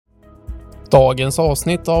Dagens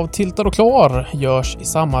avsnitt av Tiltad och klar görs i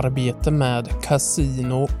samarbete med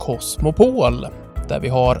Casino Cosmopol, där vi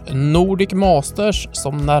har Nordic Masters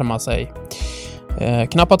som närmar sig.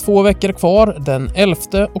 Knappt 2 veckor kvar, den 11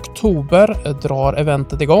 oktober drar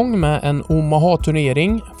eventet igång med en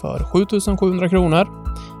Omaha-turnering för 7 700 kronor.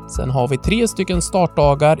 Sen har vi 3 stycken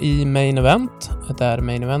startdagar i main event, där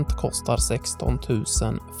main event kostar 16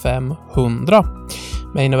 500.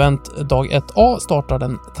 Main event dag 1A startar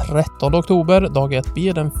den 13 oktober, dag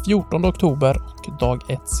 1B den 14 oktober och dag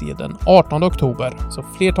 1C den 18 oktober. Så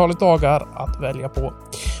flertalet dagar att välja på.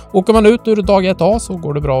 Åker man ut ur dag 1A så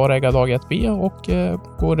går det bra att regga dag 1B och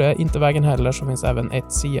går det inte vägen heller så finns även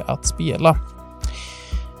 1C att spela.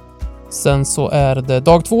 Sen så är det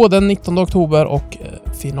dag 2 den 19 oktober och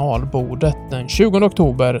finalbordet den 20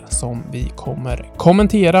 oktober som vi kommer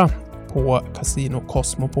kommentera på Casino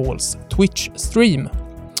Cosmopols Twitch-stream.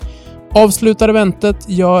 Avslutar eventet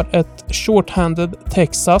gör ett shorthanded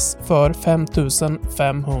Texas för 5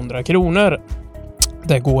 500 kronor.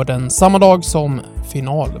 Det går den samma dag som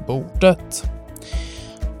finalbordet.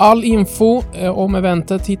 All info om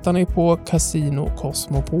eventet hittar ni på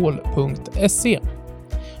casinocosmopol.se.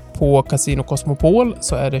 På Casino Cosmopol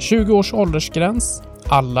så är det 20 års åldersgräns.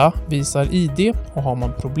 Alla visar ID och har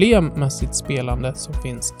man problem med sitt spelande så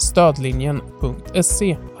finns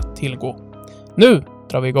stödlinjen.se att tillgå. Nu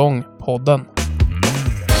drar vi igång podden.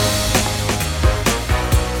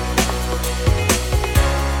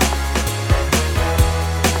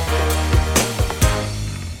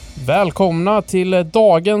 Välkomna till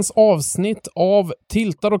dagens avsnitt av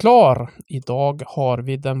Tiltad och klar. Idag har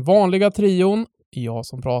vi den vanliga trion. Jag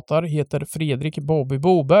som pratar heter Fredrik Bobby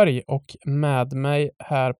Boberg och med mig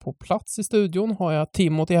här på plats i studion har jag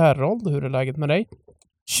Timothy Herrold. Hur är läget med dig?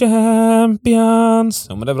 Champions!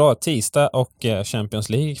 Ja, men det är bra. Tisdag och Champions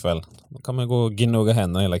League ikväll. Då kan man gå och gnugga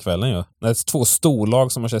händerna hela kvällen ju. Det är 2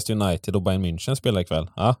 storlag som Manchester United och Bayern München spelar ikväll.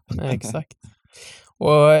 Ja. Exakt.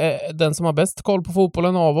 Och den som har bäst koll på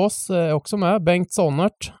fotbollen av oss är också med, Bengt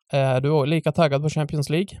Sonnert. Är du lika taggad på Champions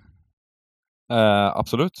League?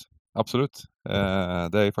 Absolut.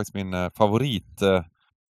 Det är faktiskt min favorit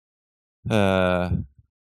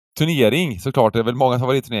turnering, såklart. Det är väl många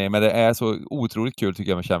favoritturneringar, men det är så otroligt kul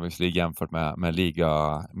tycker jag med Champions League jämfört med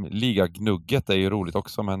liga-gnugget. Det är ju roligt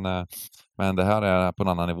också, men det här är på en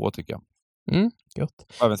annan nivå tycker jag. Gott.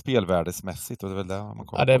 Även spelvärdesmässigt, och det är väl det man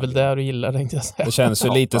kollar. Ja, det är väl det du gillar, tänkte jag säga. Det känns ju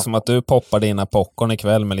lite som att du poppar dina popcorn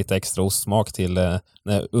ikväll med lite extra ostsmak till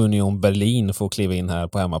när Union Berlin får kliva in här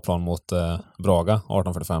på hemmaplan mot Braga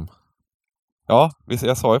 1845. Ja,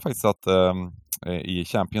 jag sa ju faktiskt att i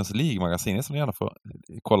Champions League-magasinet som ni gärna får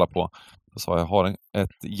kolla på, så sa jag har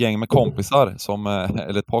ett gäng med kompisar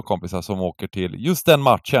eller ett par kompisar som åker till just den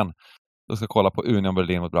matchen. Du ska kolla på Union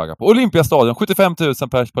Berlin mot Braga på Olympiastadion. 75 000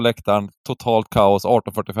 pers på läktaren. Totalt kaos.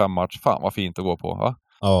 18:45 match. Fan vad fint att gå på, va?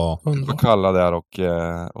 Ja. Och kalla där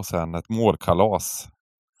och sen ett målkalas.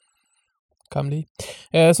 Kan bli.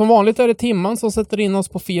 Som vanligt är det Timman som sätter in oss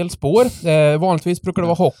på fel spår. Vanligtvis brukar det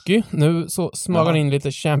vara hockey. Nu så smögar in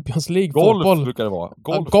lite Champions League. Golf fotboll. Brukar det vara.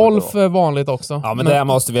 Golf är vanligt också. Ja, men det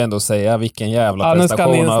måste vi ändå säga. Vilken jävla Nu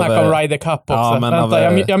prestation. ska ni snacka om Ryder Cup också. Ja, Vänta,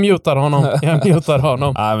 jag mutar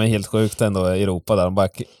honom. Ja, men helt sjukt ändå Europa där. De bara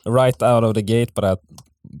right out of the gate bara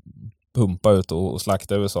pumpa ut och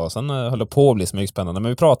slakta USA. Sen höll det på att bli så mycket spännande. Men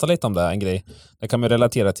vi pratar lite om det här, en grej. Det kan man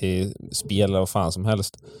relatera till spel och fan som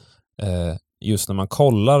helst. Just när man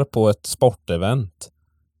kollar på ett sportevent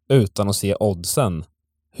utan att se oddsen,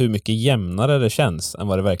 hur mycket jämnare det känns än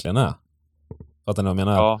vad det verkligen är. Fattar ni vad jag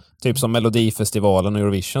menar? Ja. Typ som Melodifestivalen och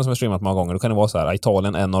Eurovision som vi streamat många gånger. Då kan det vara så här,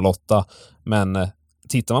 Italien 1,08. Men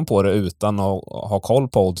tittar man på det utan att ha koll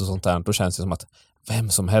på odds och sånt där, då känns det som att vem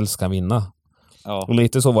som helst kan vinna. Ja. Och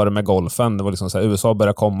lite så var det med golfen. Det var liksom så här, USA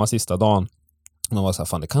började komma sista dagen. Man var så här,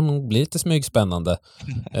 fan det kan nog bli lite smygspännande.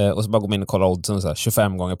 Och så bara går man in och kollar oddsen så här,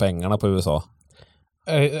 25 gånger pengarna på USA.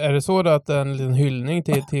 Är det så att det är en liten hyllning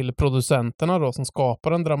till producenterna då som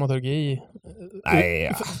skapar en dramaturgi?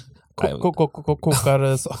 Nej,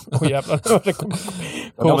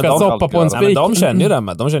 Kokar soppa på en spik. Men de känner ju det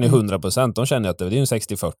med. De känner ju 100%. De känner ju att det är ju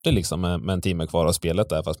 60-40 liksom med en timme kvar av spelet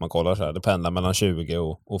där. Fast man kollar så här. Det pendlar mellan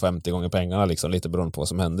 20 och 50 gånger pengarna liksom. Lite beroende på vad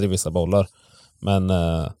som händer i vissa bollar. Men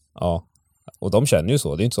ja. Och de känner ju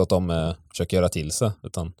så. Det är inte så att de försöker göra till sig.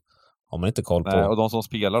 Utan har man inte koll på... Nej, och de som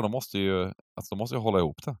spelar, de måste ju hålla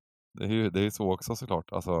ihop det. Det är ju så också såklart.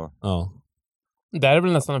 Alltså... Ja. Det är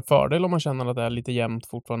väl nästan en fördel om man känner att det är lite jämnt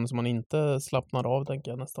fortfarande så man inte slappnar av,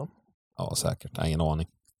 tänker jag nästan. Ja, säkert. Jag har ingen aning.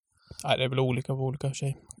 Nej, det är väl olika på olika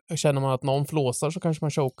tjej. Känner man att någon flåsar så kanske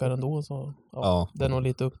man chokar ändå. Så, ja. Det är nog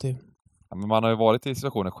lite upp till. Ja, men man har ju varit i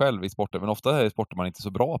situationer själv i sporter, men ofta är det sporter man inte är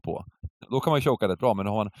så bra på. då kan man choka rätt bra, men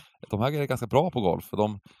de här är ganska bra på golf.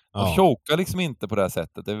 De chokar liksom inte på det här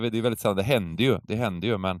sättet. Det är väldigt sällan, det händer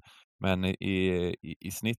ju, men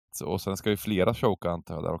i snitt, och sen ska ju flera choka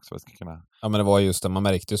antar jag där också. Ja, men det var just det, man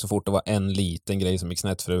märkte ju så fort det var en liten grej som gick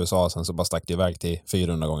snett för USA, sen så bara stack det iväg till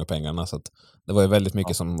 400 gånger pengarna, så att det var ju väldigt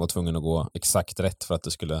mycket som var tvungen att gå exakt rätt för att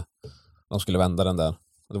de skulle vända den där.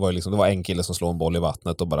 Det var en kille som slog en boll i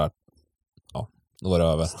vattnet och bara, då var det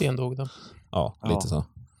över. Stendog den. Ja, lite så.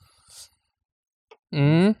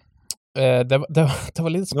 Det var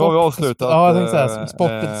lite sport. Nu har vi avslutat. Ja, jag tänkte säga,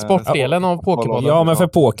 sportdelen av pokerbollen. Ja, men för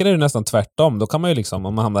poker är det nästan tvärtom. Då kan man ju liksom,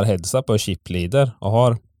 om man hamnar heads-up och chip-leader och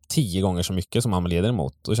har 10 gånger så mycket som man leder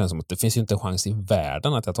emot, då känns det som att det finns ju inte en chans i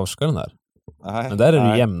världen att jag torskar den här. Nej, men där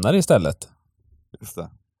är det jämnare istället. Just det.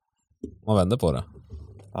 Man vänder på det.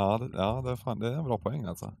 Ja, det är en bra poäng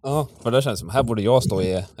alltså. Ja, för det känns som, här borde jag stå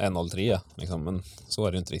i 1-0-3 liksom, men så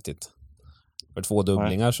är det ju inte riktigt. För 2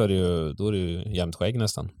 dubblingar så är det ju, då är det ju jämnt skägg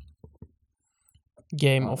nästan.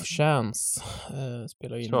 Game of chance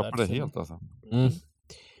spelar in där. Köper det helt alltså.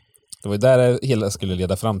 Det var ju där det hela skulle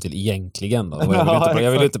leda fram till egentligen då.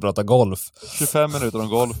 Jag vill inte prata golf. 25 minuter om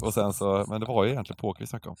golf och sen så, men det var ju egentligen poker vi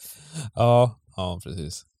snackade om. Ja,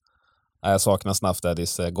 precis. Jag saknar Snuff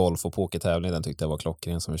Daddys golf- och pokertävling. Den tyckte jag var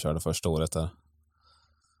klockren som vi körde första året där.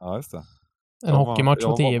 Ja, just det. En hockeymatch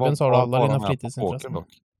på tvn så har du alla dina fritidsintressen.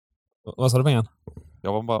 Vad sa du, Bengan?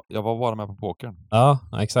 Jag var bara med på pokern. Ja,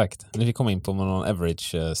 exakt. Ni fick komma in på någon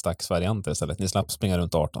average stacksvariant istället. Ni slapp springa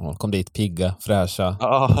runt 18 håll. Kom dit pigga, fräscha,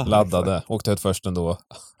 laddade. Exakt. Åkte ut först ändå.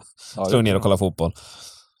 Slog ner och kolla fotboll.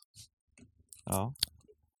 Ja.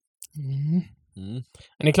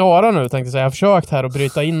 Är ni klara nu, tänkte jag säga. Jag har försökt här att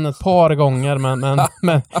bryta in ett par gånger,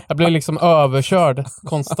 men jag blev liksom överkörd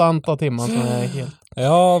konstant av Timman. Som är helt...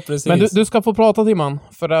 Ja, precis. Men du ska få prata, Timman,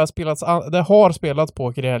 för det har spelats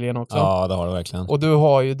poker i helgen också. Ja, det har det verkligen. Och du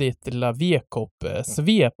har ju ditt lilla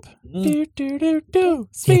V-kopp-svep.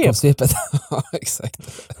 Svepet. Ja, exakt.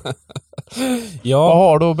 Ja. Vad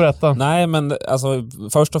har du att berätta? Nej, men alltså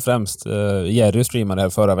först och främst, Jerry streamade här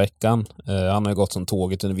förra veckan. Han har ju gått som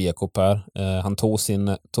tåget under V-kopp här. Han tog sin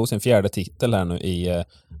 4:e titel här nu i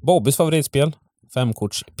Bobbys favoritspel.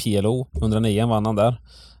 5-korts PLO. 109 vann han där.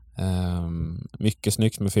 Mycket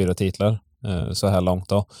snyggt med 4 titlar så här långt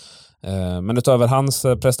då. Men utöver hans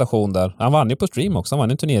prestation där, han vann ju på stream också. Han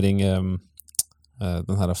vann en turnering,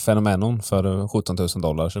 den här Fenomenon för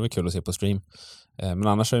 $17,000, så det var kul att se på stream. Men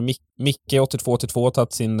annars är Micke 8282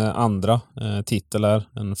 tagit sin andra titel här,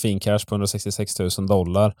 en fin cash på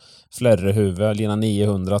 $166,000. Flärrehuvud, Lena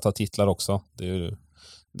 900 tar titlar också.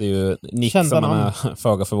 Det är ju Nick som man är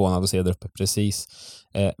föga förvånad att se där uppe, precis.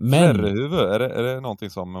 Men Flärrehuvud, är det någonting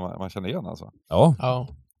som man känner igen alltså? Ja.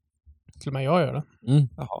 Till och med jag gör det.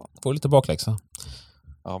 Jaha. Får lite bakläxa.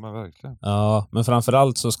 Ja, men verkligen. Ja, men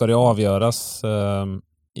framförallt så ska det avgöras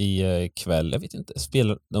i kväll. Jag vet inte,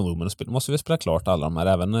 måste vi spela klart alla de här,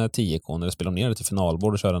 även 10K, när det spelar ner det till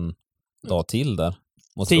finalbord och köra en dag till där.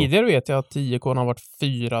 Tidigare vet jag att 10K har varit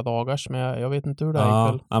 4 dagars, men jag vet inte hur det är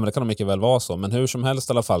ikväll. Ja, men det kan nog mycket väl vara så. Men hur som helst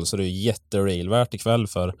i alla fall så är det jätterailvärt ikväll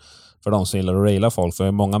för de som gillar att raila folk. För det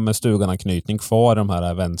är många med stugan-anknytning kvar i de här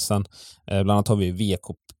eventsen. Bland annat har vi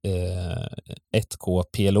VK 1K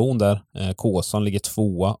PLO där. Kåsson ligger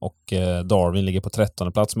 2 och Darwin ligger på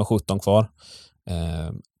 13:e plats med 17 kvar.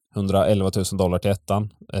 $111,000 till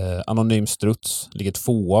ettan. Anonym Struts ligger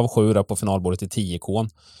 2 av 7 där på finalbordet i 10K.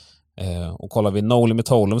 Och kollar vi No Limit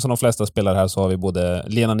Hold'em som de flesta spelar här, så har vi både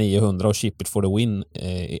Lena 900 och Chip It for the Win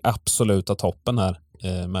i absoluta toppen här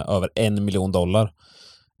med över $1 million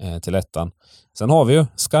till ettan. Sen har vi ju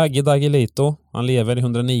Skaggy Dagilito. Han lever i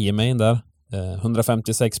 109 main där.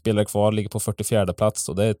 156 spelare kvar, ligger på 44:e plats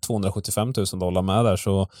och det är $275,000 med där,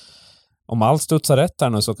 så om allt studsar rätt här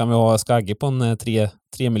nu så kan vi ha Skaggy på en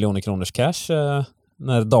 3 miljoner kronors cash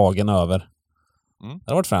när dagen är över.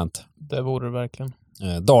 Det har varit fränt. Det vore det verkligen.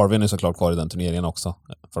 Darwin är såklart kvar i den turneringen också,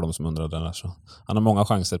 för de som undrar den där. Så han har många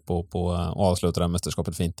chanser på att avsluta det här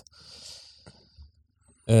mästerskapet fint.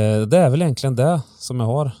 Det är väl egentligen det som jag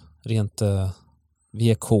har rent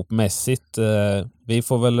VK-mässigt. Vi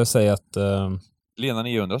får väl säga att Lena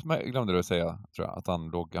 900 glömde du att säga, tror jag, att han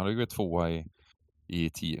låg 2 i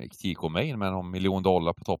 10K main med $1 million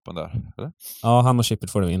på toppen där, eller? Ja, han och Chip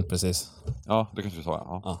It for the Win, precis. Ja, det kanske du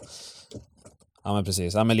sa, ja. Ja, men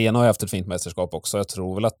precis. Ja, men Lena har ju haft ett fint mästerskap också. Jag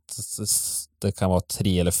tror väl att det kan vara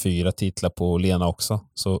 3 eller 4 titlar på Lena också.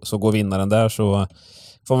 Så går vinnaren där, så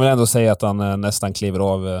får man väl ändå säga att han nästan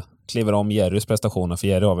kliver om Jerrys prestationer. För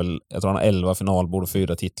Jerry har väl, jag tror han har 11 finalbord och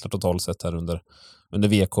 4 titlar totalt sett här under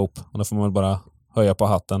VK. Och då får man väl bara höja på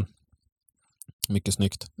hatten. Mycket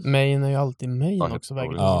snyggt. Main är ju alltid Main också.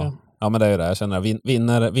 Ja, men det är ju det. Jag känner att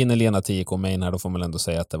vinner Lena 10K Main här, då får man ändå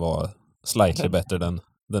säga att det var slightly bättre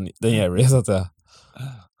den Jerry, så att säga.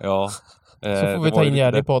 Ja. Så får vi ta in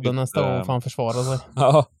Jerry i podden nästa gång för han försvarar sig.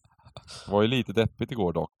 Ja. Det var ju lite deppigt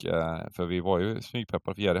igår dock, för vi var ju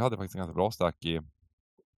smygpeppar, för Jerry hade faktiskt en ganska bra stack i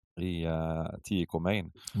 10K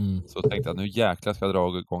Main. Så tänkte jag, nu jäklar ska jag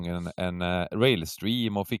dra igång en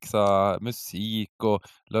railstream och fixa musik och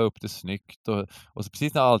la upp det snyggt. Och så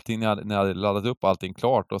precis när jag hade laddat upp allting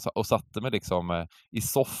klart och satte mig liksom i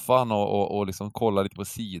soffan och liksom kollade lite på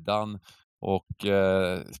sidan och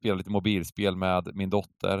spelade lite mobilspel med min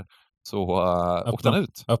dotter, så åkte han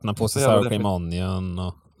ut. Öppna på sig Sour Cream Onion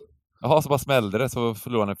och... Jaha, så bara smällde det, så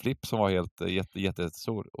förlorade han en flip som var helt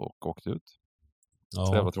jättestor och åkte ut. Ja.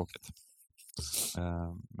 Så jävla tråkigt.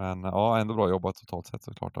 Men ja, ändå bra jobbat totalt sett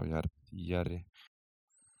såklart av Jerry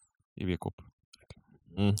i V-Cup.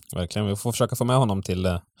 Verkligen, vi får försöka få med honom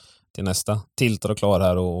till nästa. Tiltar och klar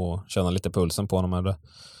här och känna lite pulsen på honom.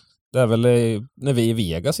 Det är väl när vi är i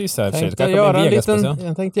Vegas i så här. Jag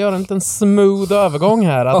tänkte göra en liten smooth övergång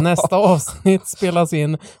här. Att nästa avsnitt spelas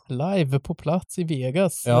in live på plats i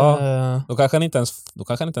Vegas. Ja, då kanske han inte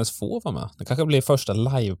ens får vara med. Det kanske blir första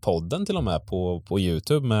livepodden till och med på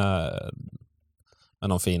YouTube med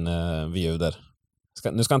någon fin view där.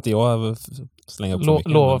 Nu ska inte jag slänga upp för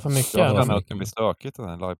mycket. Lova för mycket. Jag känner att det blir stökigt den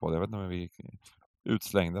här livepodden. Jag vet inte om vi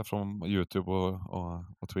utslängda från YouTube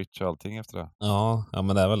och Twitch och allting efter det. Ja,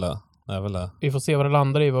 men det är väl det. Vi får se vad det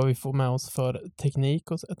landar i, vad vi får med oss för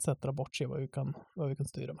teknik och etc. Bortse vad vi kan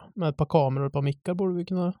styra med. Med ett par kameror och ett par mickar borde vi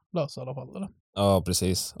kunna lösa i alla fall, eller? Ja,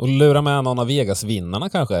 precis. Och lura med någon av Vegas-vinnarna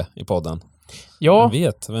kanske i podden. Ja.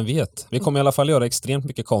 Vem vet. Vi kommer i alla fall göra extremt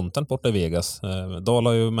mycket content borta i Vegas. Dahl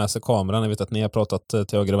har ju med sig kameran. Jag vet att ni har pratat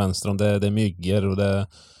till höger och vänster om det är myggor och det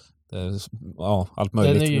allt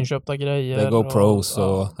möjligt. Det är nyinköpta grejer. Det är GoPros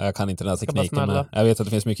och jag kan inte den här tekniken. Men jag vet att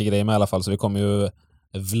det finns mycket grejer med i alla fall, så vi kommer ju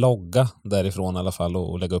vlogga därifrån i alla fall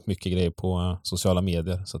och lägga upp mycket grejer på sociala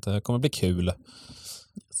medier. Så det kommer bli kul.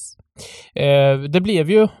 Yes. Det blev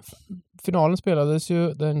ju, finalen spelades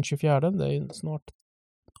ju den 24, det är ju snart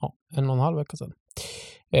 1,5 vecka sedan.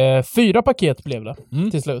 4 paket blev det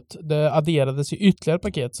till slut. Det adderades ju ytterligare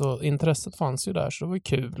paket, så intresset fanns ju där, så det var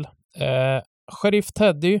kul. Sheriff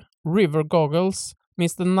Teddy, River Goggles,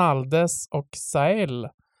 Mr. Naldes och Sael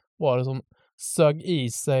var det som sög i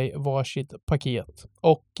sig varsitt paket.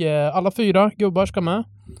 Och alla 4 gubbar ska med.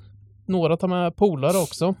 Några tar med polare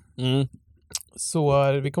också.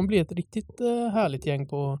 Så vi kommer bli ett riktigt härligt gäng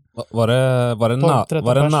på...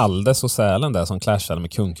 Var det Naldes och Sälen där som clashade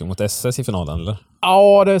med Kung mot SS i finalen, eller?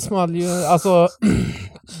 Ja, det small ju. Alltså,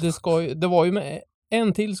 det var ju med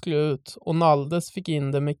en till skulle ut. Och Naldes fick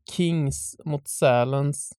in det med Kings mot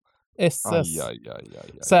Sälens SS.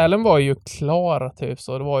 Sälen var ju klar typ,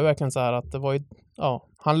 så det var ju verkligen så här att det var ju... Ja,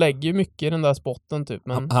 han lägger ju mycket i den där spotten typ,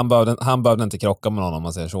 men... Han behövde inte krocka med någon, om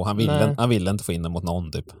man säger så. Han ville inte få in det mot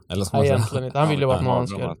någon typ. Eller ska man säga. Egentligen inte. Han ville ju vara någon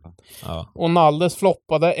skulle. Ja. Och Naldes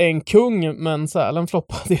floppade en kung, men Sälen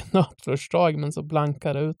floppade i nötförslag, men så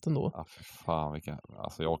blankade ut ändå. Ja, för fan,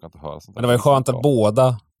 alltså jag orkar inte höra sånt. Men det var ju skönt att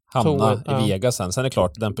båda hamna i Vegas sen. Sen är det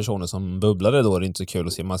klart, den personen som bubblade då, är det inte så kul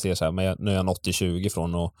att se. Man ser så här, men nu är jag 80-20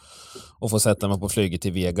 från och få sätta mig på flyget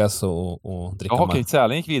till Vegas och dricka. Ja, okej,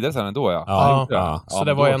 Sälen gick vidare sen ändå, ja. Så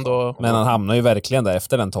det var ändå... Men han hamnar ju verkligen där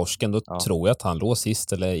efter den torsken. Då tror jag att han låg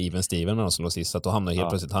sist, eller Even Steven med någon som låg sist. Så att då hamnar helt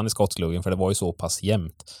plötsligt han i skottgluggen, för det var ju så pass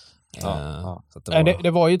jämnt. Så att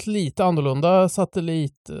det var ju ett lite annorlunda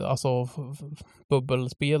satellit, alltså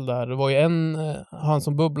bubbelspel där. Det var ju han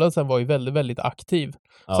som bubblade sen var ju väldigt, väldigt aktiv.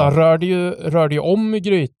 Så han rörde ju om i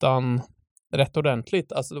grytan rätt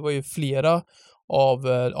ordentligt. Alltså det var ju flera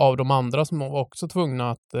av de andra som var också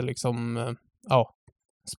tvungna att liksom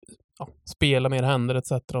spela mer händer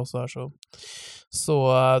etc. och så här.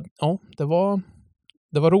 Så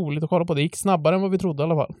det var roligt att kolla på. Det gick snabbare än vad vi trodde i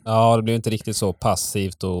alla fall. Ja, det blev inte riktigt så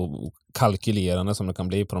passivt och kalkylerande som det kan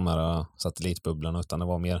bli på de här satellitbubblorna, utan det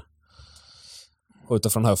var mer skjuta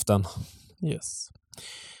från höften. Yes.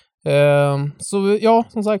 Så ja,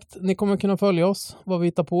 som sagt, ni kommer kunna följa oss, vad vi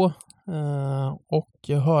hittar på,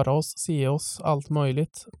 och höra oss, se oss, allt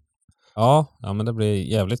möjligt. Ja, men det blir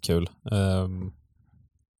jävligt kul.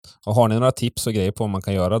 Och har ni några tips och grejer på vad man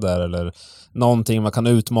kan göra där, eller någonting man kan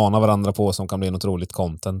utmana varandra på som kan bli något roligt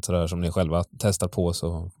content där, som ni själva testar på, så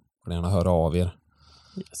får ni gärna höra av er.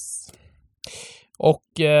 Yes. Och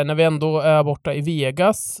när vi ändå är borta i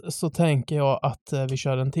Vegas så tänker jag att vi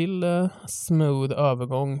kör en till smooth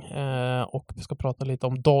övergång och vi ska prata lite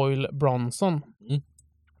om Doyle Brunson.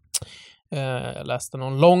 Jag läste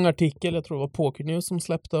någon lång artikel, jag tror det var Poker News som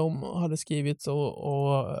släppte om och hade skrivits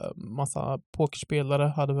och massa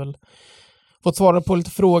pokerspelare hade väl fått svara på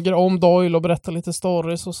lite frågor om Doyle och berätta lite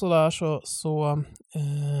stories och sådär.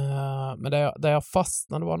 Men det jag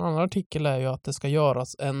fastnade var en annan artikel är ju att det ska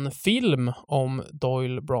göras en film om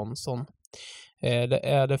Doyle Brunson. Det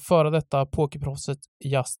är det före detta pokerproffset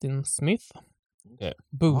Justin Smith. Okay.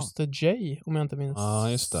 Booster J, om jag inte minns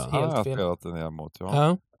just det. helt jag har fel. spelat den emot,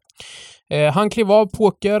 ja. Han klev av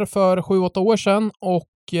poker för 7-8 år sedan och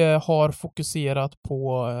har fokuserat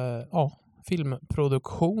på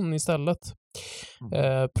filmproduktion istället.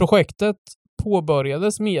 Projektet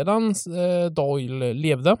påbörjades medan Doyle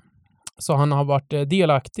levde. Så han har varit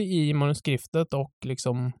delaktig i manuskriptet och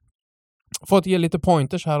liksom fått ge lite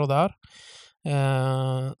pointers här och där.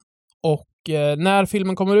 När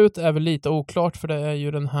filmen kommer ut är väl lite oklart, för det är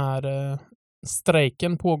ju den här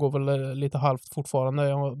strejken pågår väl lite halvt fortfarande.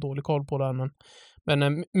 Jag har dålig koll på det,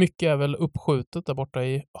 men mycket är väl uppskjutet där borta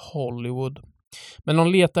i Hollywood. Men de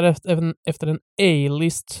letar efter en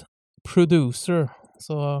A-list producer.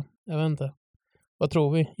 Så jag vet inte. Vad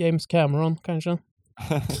tror vi? James Cameron kanske?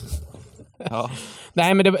 Ja.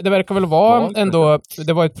 Nej, men det verkar väl vara ändå...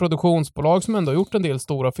 Det var ett produktionsbolag som ändå gjort en del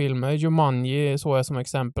stora filmer. Jumanji så är som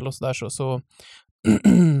exempel och sådär.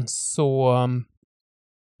 Så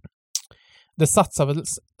det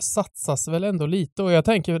satsas väl ändå lite. Och jag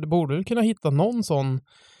tänker att det borde kunna hitta någon sån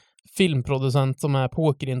filmproducent som är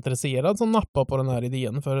pokerintresserad som nappar på den här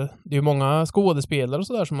idén. För det är ju många skådespelare och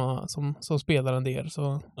sådär som spelar en del.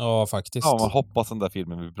 Så. Ja, faktiskt. Ja, man hoppas den där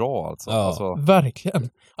filmen blir bra alltså. Ja. Alltså. Verkligen.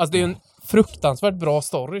 Alltså det är en fruktansvärt bra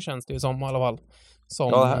story, känns det ju som i alla fall.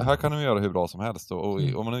 Ja, här kan de göra hur bra som helst. Och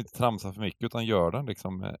om man inte tramsar för mycket utan gör den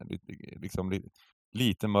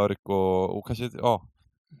lite mörk och kanske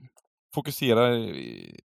fokuserar,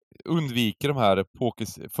 undviker de här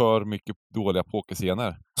för mycket dåliga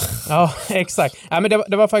pokerscener. Ja, exakt. Ja, men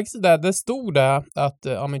det var faktiskt det stod där att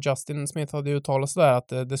Justin Smith hade uttalat sig där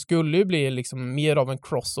att det skulle ju bli liksom mer av en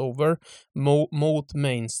crossover mot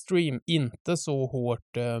mainstream, inte så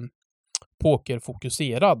hårt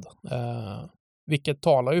pokerfokuserad. Vilket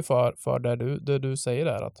talar ju för det du säger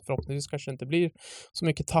där, att förhoppningsvis kanske inte blir så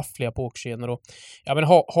mycket taffliga pokerscener. Och ja, men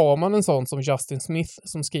har man en sån som Justin Smith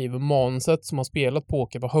som skriver manuset, som har spelat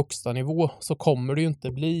poker på högsta nivå, så kommer det ju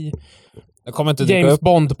inte bli James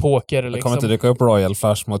Bond-poker. Det kommer inte dyka upp Royal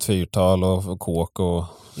Flush mot fyrtal och kåk och...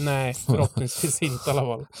 Nej, förhoppningsvis inte i alla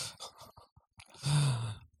fall.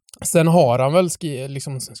 Sen har han väl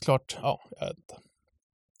liksom såklart,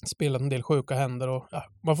 spelat en del sjuka händer och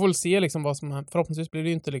man får väl se liksom vad som händer. Förhoppningsvis blir det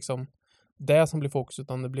ju inte liksom det som blir fokus,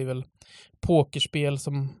 utan det blir väl pokerspel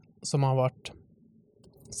som har varit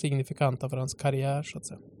signifikanta för hans karriär, så att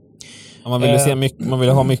säga. Ja, man vill ju se mycket, man vill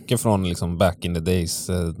ha mycket från liksom back in the days,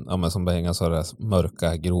 som Bengan sa, det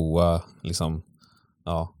mörka, gråa liksom,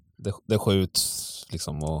 det skjuts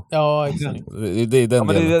liksom och... Ja, exakt. Det är den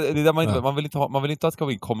delen. Man vill inte att det ska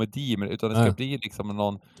bli en komedi, utan det ska bli liksom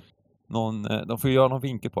någon de får göra någon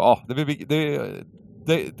vinkel på.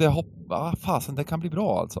 Fasen, det kan bli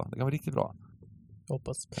bra alltså. Det kan bli riktigt bra. Jag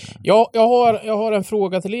hoppas. Ja, jag har en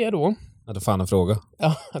fråga till er då. Ja, det är fan en fråga.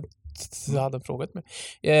 Ja, jag hade en fråga till mig.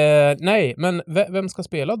 Nej, men vem ska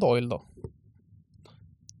spela Doyle då?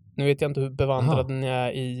 Nu vet jag inte hur bevandrad ni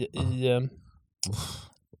är i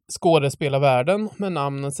skådespelarvärlden med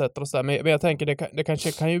namn etc. och så där. Men jag tänker det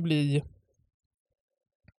kanske kan ju bli...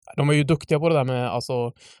 De är ju duktiga på det där med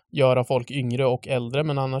alltså göra folk yngre och äldre,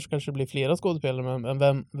 men annars kanske det blir flera skådespelare.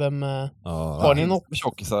 Men vem har ni något?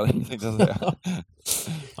 Tjockisar, tänkte jag säga.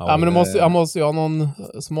 Ja, men han måste ju ha någon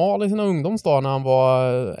smal i sina ungdomsdagar när han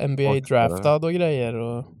var NBA-draftad och grejer.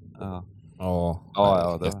 Och...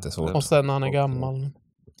 Ja, det är jättesvårt. Och sen när han är gammal.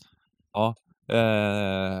 Ja.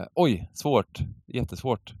 Svårt.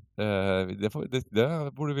 Jättesvårt.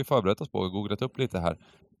 Det borde vi förberett oss på och googlat upp lite här.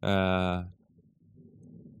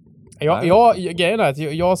 Grejen är att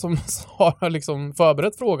jag som har liksom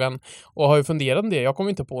förberett frågan och har ju funderat om det. Jag kommer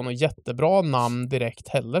inte på något jättebra namn direkt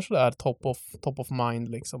heller, sådär top of mind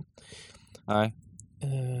liksom. Nej.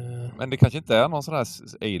 Men det kanske inte är någon sån här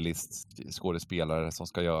A-list skådespelare som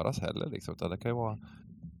ska göras heller liksom, utan det kan ju vara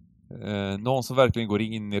någon som verkligen går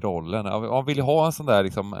in i rollen. Man vill ju ha en sån där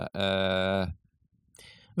liksom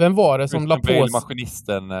vem var det som la på sig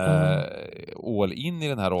maskinisten all in i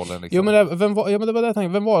den här rollen liksom? Jo, men det var det jag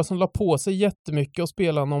tänkte. Vem var det som la på sig jättemycket och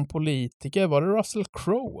spelade någon politiker? Var det Russell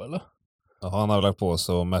Crowe eller? Ja, han har lagt på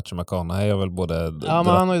så Matthew McConaughey har väl både han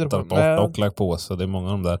har ju dragit bort och lagt på så det är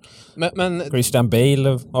många av de där. Men Christian Bale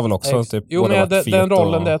har väl också typ jo, men den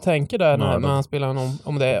rollen där jag tänker där när han spelar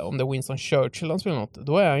om det är Winston Churchill han spelar något,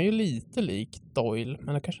 då är han ju lite lik Doyle,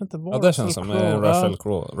 men det kanske inte var det känns som en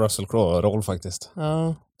Russell Crowe-roll faktiskt.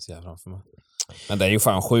 Ja. Så jävla för mig. Men det är ju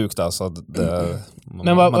fan sjukt alltså.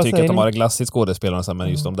 Man tycker att de har det glassigt skådespelarna, men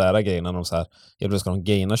just de där grejerna, de så här, då ska de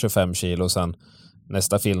gaina 25 kilo och sen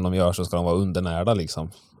nästa film de gör så ska de vara undernärda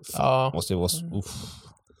liksom. Ja. Måste ju vara...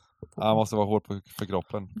 Ja, måste vara hårt för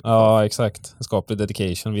kroppen. Ja, exakt. Skaplig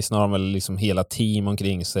dedication. Visst har de väl liksom hela team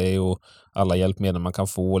omkring sig och alla hjälpmedel man kan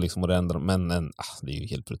få liksom, och det ändrar, men det är ju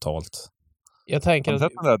helt brutalt. Jag tänker... Har du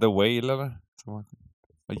sett den där The Whale eller?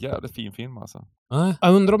 En jävligt fin film alltså.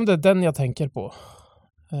 Jag undrar om det är den jag tänker på.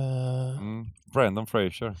 Brendan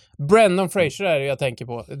Fraser. Brendan Fraser är det jag tänker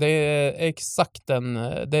på. Det är exakt den.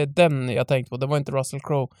 Det är den jag tänkte på. Det var inte Russell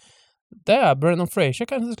Crowe. Det är Brendan Fraser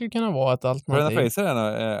kanske skulle kunna vara ett alternativ. Brendan Fraser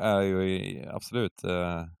är ju absolut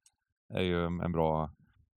är ju en bra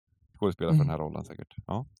skådespelare för den här rollen säkert.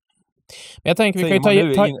 Ja. Men jag tänker vi kan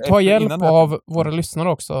ju ta hjälp av våra lyssnare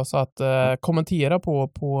också så att kommentera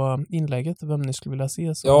på inlägget vem ni skulle vilja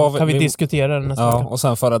se, så kan vi diskutera det nästa vecka. Och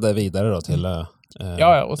sen föra det vidare då till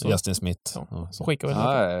och så, Justin Smith. Så skickar vi det.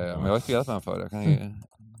 Men jag har spelat med den förr. Jag kan ju...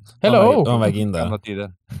 Hello! De väg in där.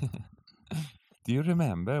 Do you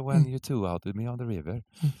remember when you two out with me on the river?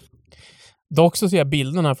 Dock så ser jag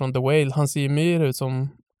bilden här från The Whale. Han ser ju mer ut som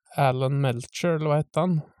Alan Melcher, eller vad hette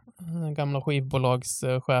han? Den gamla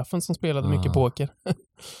skivbolagschefen som spelade mycket poker.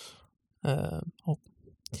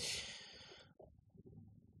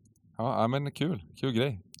 Ja, men kul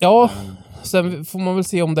grej. Ja, sen får man väl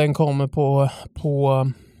se om den kommer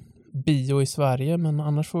på bio i Sverige, men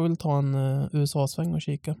annars får vi väl ta en USA-sväng och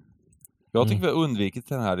kika. Jag tycker vi har undvikit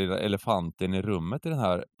den här lilla elefanten i rummet i den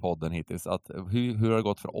här podden hittills. Att hur har det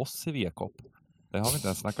gått för oss i VK? Det har vi inte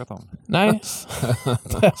ens snackat om. Nej,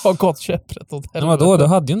 det har gått käpprätt åt helvete. Men vadå, du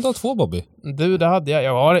hade ju inte 2 Bobby. Du, det hade jag.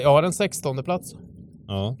 Jag har en 16:e plats.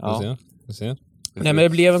 Ja, du ser. Nej, men det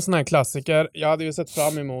blev en sån här klassiker. Jag hade ju sett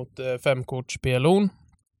fram emot 5-kortspelon.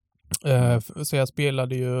 Så jag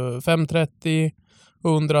spelade ju 530,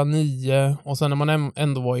 109 och sen när man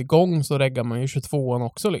ändå var igång så reggar man ju 22an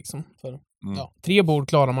också liksom. Så, 3 bord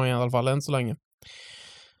klarar man i alla fall än så länge.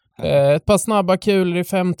 Ett par snabba kulor i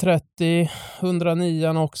 530,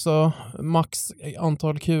 109 också. Max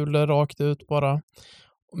antal kulor rakt ut bara.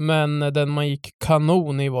 Men den man gick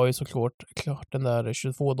kanon i var ju såklart den där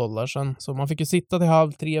 $22. Så man fick ju sitta till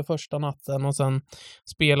 2:30 första natten och sen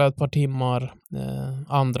spela ett par timmar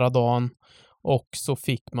andra dagen. Och så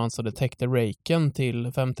fick man så det täckte raken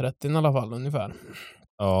till 530 i alla fall ungefär.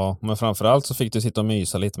 Ja, men framförallt så fick du sitta och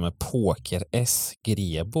mysa lite med Poker S.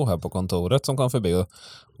 Grebo här på kontoret som kom förbi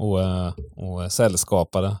och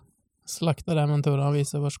sällskapade. Slakta där med en turra och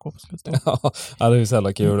visa var skåpet skulle stå. Ja, det är ju så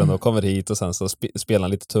jävla kul. Då kommer hit och sen så spelar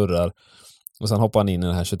han lite turrar. Och sen hoppar han in i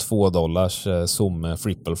den här $22 Zoom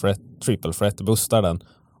triple threat, bustar den.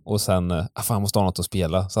 Och sen, fan måste ha något att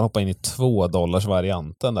spela. Sen hoppar han in i $2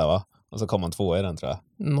 varianten där va. Och så kommer han 2 i den tror jag.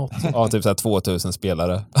 Ja, typ så här 2000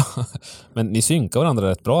 spelare. Men ni synkar varandra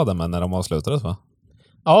rätt bra där med när de avslutades va?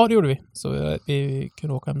 Ja, det gjorde vi. Så vi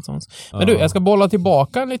kunde åka hem tillsammans. Men du, jag ska bolla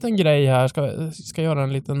tillbaka en liten grej här. Ska göra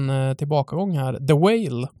en liten tillbakagång här. The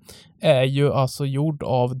Whale är ju alltså gjord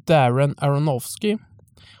av Darren Aronofsky.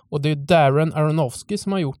 Och det är Darren Aronofsky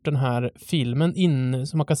som har gjort den här filmen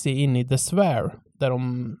som man kan se in i The Sphere. Där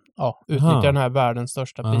de utnyttjar den här världens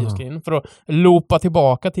största bioscreen. För att loopa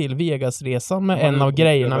tillbaka till Vegas-resan med en av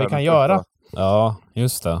grejerna vi kan göra. Ja,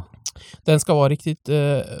 just det. Den ska vara riktigt,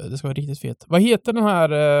 det ska vara riktigt fet. Vad heter den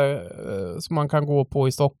här som man kan gå på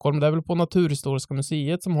i Stockholm? Det är väl på Naturhistoriska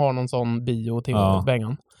museet som har någon sån bio till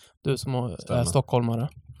Bengan. Du som är stockholmare.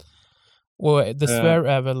 Och The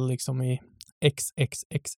Sphere är väl liksom i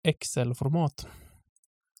XXXXL-format.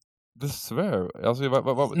 The Sphere? Alltså,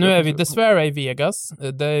 nu är vi The Sphere i Vegas.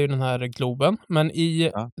 Det är ju den här Globen. Men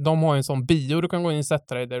de har en sån bio du kan gå in och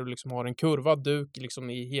sätta dig där du liksom har en kurvad duk liksom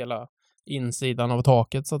i hela insidan av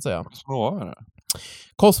taket så att säga.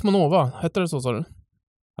 Cosmonova, heter det så sa du?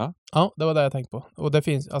 Ja. Ja, det var det jag tänkte på. Och det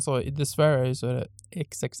finns, alltså i The Sphere så är det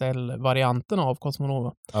XXL-varianten av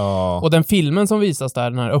Cosmonova. Och den filmen som visas där,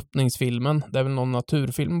 den här öppningsfilmen, det är väl någon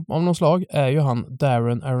naturfilm av någon slag, är ju han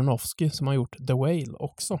Darren Aronofsky som har gjort The Whale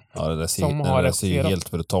också. Ja, det ser ju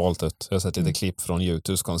helt brutalt ut. Jag har sett lite klipp från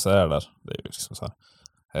YouTubes konsert där. Det är ju liksom så här.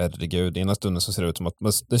 Herregud, ena stunden så ser det ut som att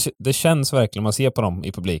det känns verkligen, man ser på dem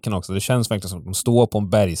i publiken också, det känns verkligen som att de står på en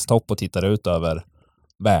bergstopp och tittar ut över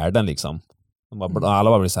världen liksom. Alla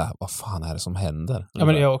bara blir så här, vad fan är det som händer? Ja,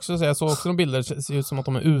 men jag såg också några bilder, det ser ut som att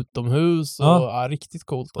de är utomhus och riktigt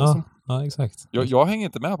coolt alltså. Ja, exakt. Jag hänger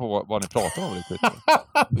inte med på vad ni pratar om riktigt.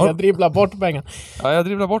 Jag dribblar bort pengar. Ja, jag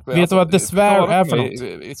dribblar bort pengar. Vet du vad The Sphere är för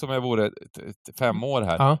något? Som jag vore 5 år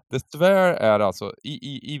här. Ja. The Sphere är alltså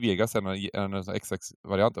i Vegas en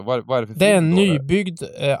XX-variant. Vad är det för Det är en film då? nybyggd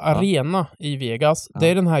arena i Vegas. Det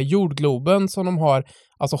är den här jordgloben som de har,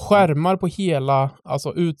 alltså skärmar på hela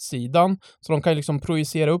alltså utsidan, så de kan liksom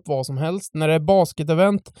projicera upp vad som helst. När det är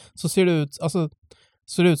basketevent så ser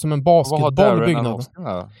det ut som en basketbollbyggnad.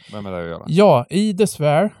 Vem är det att göra? Ja, i The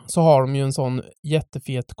Sphere så har de ju en sån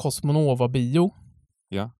jättefet Cosmonova-bio.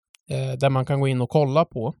 Ja. Där man kan gå in och kolla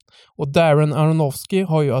på. Och Darren Aronofsky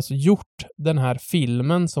har ju alltså gjort den här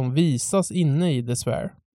filmen som visas inne i The Sphere.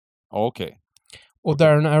 Okej. Och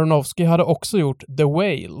Darren Aronofsky hade också gjort The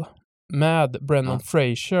Whale med Brendan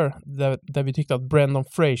Fraser, där vi tyckte att Brendan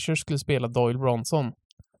Fraser skulle spela Doyle Brunson.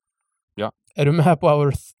 Ja. Är du med på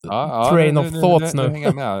our train of thoughts nu? Nu hänger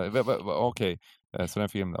jag med. Okej. Så den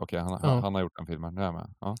filmen, han har gjort den filmen. Nu är jag med.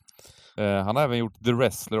 Ja. Han har även gjort The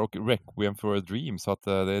Wrestler och Requiem for a Dream, så att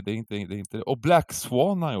det är inte... Och Black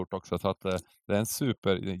Swan har han gjort också, så att det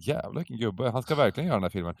är en jävla vilken gubbe. Han ska verkligen göra den här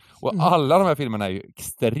filmen. Och alla de här filmerna är ju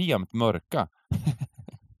extremt mörka.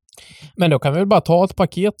 Men då kan vi väl bara ta ett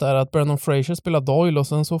paket där, att Brendan Fraser spelar Doyle och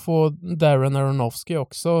sen så får Darren Aronofsky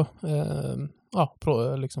också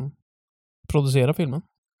producera filmen.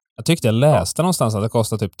 Jag tyckte jag läste någonstans att det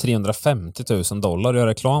kostar typ $350,000 att göra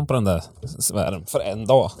reklam på den där sfären för en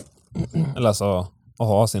dag. Eller alltså att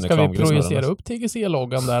ha sin reklam. Ska vi projicera upp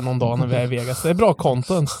TGC-loggan där någon dag när vi är i Vegas? Det är bra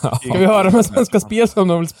content. Ska vi höra med Svenska Spel som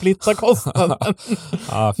de vill splitta kostnaden?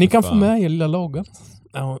 Ni kan få med er lilla loggan.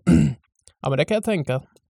 Ja, men det kan jag tänka.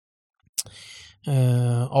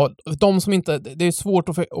 De som inte, det är svårt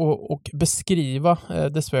att beskriva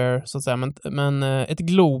The Sphere så att säga, men ett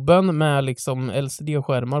Globen med liksom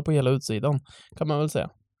LCD-skärmar på hela utsidan kan man väl säga.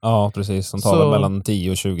 Ja, precis. De tar väl mellan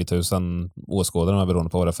 10 och 20 000 åskådare beroende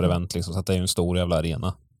på vad det är för event liksom, så att det är ju en stor jävla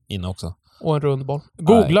arena inne också. Och en rundboll.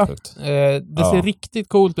 Googla! Det ser riktigt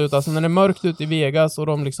coolt ut, alltså när det är mörkt ute i Vegas och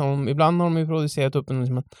de liksom, ibland har de ju producerat upp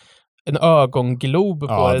en ögonglob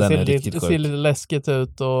på det. Det ser lite läskigt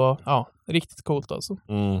ut och riktigt coolt alltså.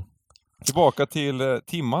 Tillbaka till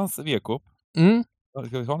Timmans VK.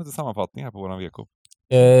 Ska vi ha lite sammanfattning här på våran VK?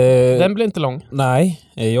 Den blir inte lång. Nej,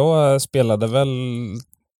 jag spelade väl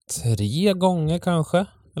 3 gånger kanske.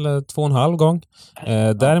 Eller 2,5 gång.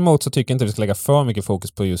 Däremot så tycker jag inte vi ska lägga för mycket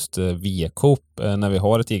fokus på just VK när vi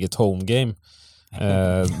har ett eget homegame.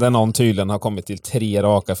 Där någon tydligen har kommit till 3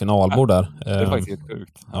 raka finalbord där. Det är faktiskt helt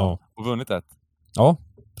sjukt. Ja. Och vunnit ett. Ja,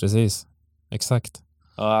 precis. Exakt.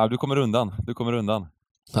 Du kommer undan.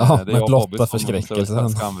 Ja, det med blotta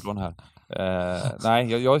förskräckelsen. Här.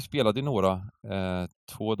 Nej, jag spelade i några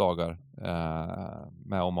 2 dagar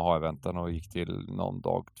med Omaha-eventen och gick till någon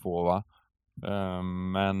dag 2, va?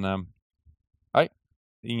 Men nej,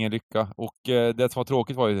 ingen lycka. Och det som var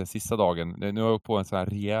tråkigt var ju den sista dagen. Nu har jag på en sån här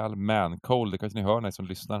rejäl man-cold. Det kanske ni hör när som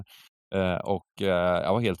lyssnar. Och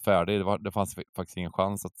jag var helt färdig. Det fanns faktiskt ingen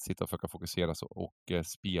chans att sitta och försöka fokusera och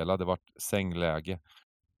spela. Det var sängläge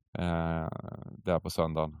där på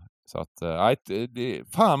söndagen. Så att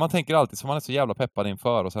fan, man tänker alltid så man är så jävla peppad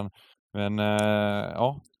inför och sen, men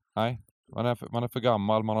nej, man är för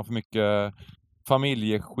gammal, man har för mycket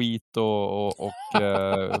familjeskit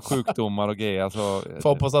och sjukdomar och grejer. Alltså, får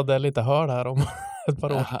hoppas att det är lite hörd här om ett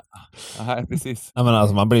par år. Nej, precis. Ja, men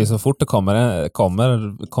alltså man blir så fort det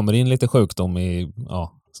kommer in lite sjukdom i,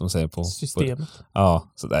 som säger på systemet.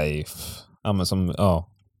 Så det är ju, men som,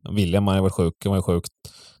 William var sjuk.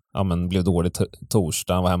 Ja, men blev dålig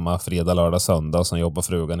torsdag, var hemma fredag, lördag, söndag och sen jobbar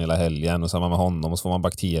frugan hela helgen och så är man med honom och så får man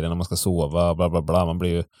bakterier när man ska sova, bla bla bla.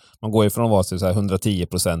 Man går ifrån att vara så här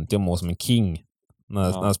 110% och må som en king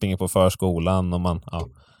när man springer på förskolan och man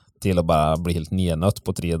till att bara bli helt nednött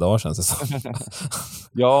på 3 dagar känns det som.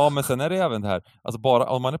 Ja, men sen är det även det här, alltså bara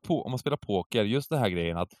om man spelar poker, just det här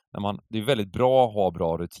grejen att det är väldigt bra att ha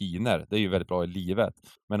bra rutiner, det är ju väldigt bra i livet,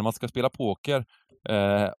 men när man ska spela poker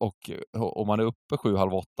och om man är uppe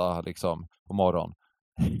 7:30 liksom på morgonen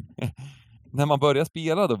när man börjar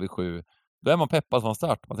spela då vid 7, då är man peppad från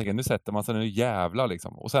start. Man tänker, nu sätter man sig, nu jävla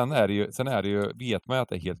liksom. Och sen är det ju vet man ju att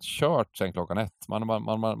det är helt kört sen klockan 1.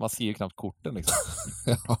 Man ser ju knappt korten liksom.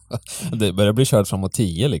 Det börjar bli kört framåt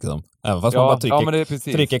 10 liksom. Även fast man bara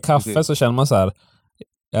trycker kaffe precis. Så känner man så här,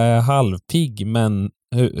 jag är halvpigg men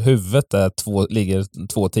huvudet ligger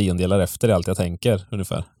 2/10 efter i allt jag tänker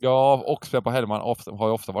ungefär. Ja, och spela på helgen, man har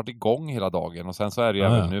ju ofta varit igång hela dagen och sen så är det ju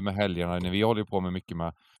även nu med helgerna när vi håller på med mycket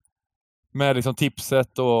med med liksom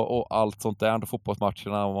tipset och allt sånt där, och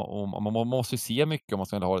fotbollsmatcherna, och man måste ju se mycket om man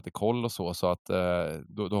ska ha lite koll och så att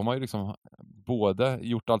då har man ju liksom både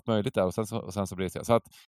gjort allt möjligt där och sen så blir det så att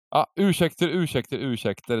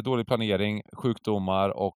ursäkter, dålig planering, sjukdomar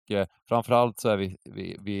och framförallt så är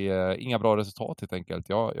vi inga bra resultat helt enkelt.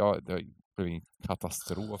 Det blev en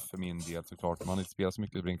katastrof för min del såklart. Man har inte spelat så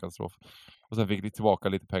mycket, det blev en katastrof. Och sen fick vi tillbaka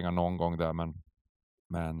lite pengar någon gång där, men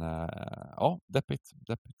deppigt.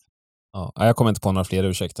 Ja, jag kommer inte på några fler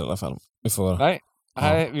ursäkter i alla fall. Vi får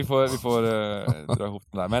dra ihop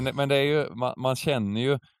den där. Men det är ju, man känner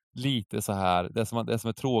ju lite så här, det som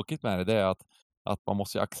är tråkigt med det är att man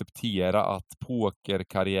måste acceptera att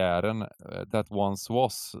pokerkarriären that once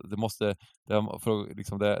was,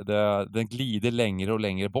 den glider längre och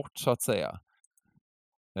längre bort så att säga.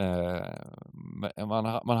 Man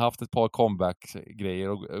har haft ett par comeback-grejer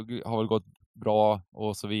och har väl gått bra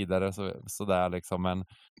och så vidare så där liksom, men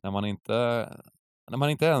när man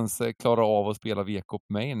inte ens klarar av att spela V-cup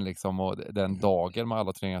main liksom, och den dagen med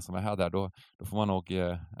alla turneringar som är här där, då får man nog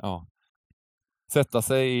sätta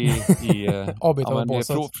sig i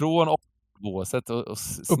från båset och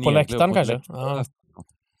upp på läktaren kanske.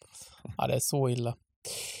 Ja, det är så illa.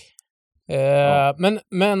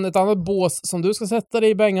 Men ett annat bås som du ska sätta dig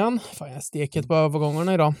i bängan, fan jag steket på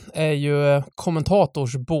övergångarna idag, är ju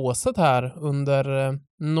kommentatorsbåset här under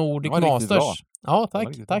Nordic Masters. Ja, tack.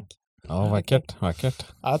 Ja, vackert. Ja,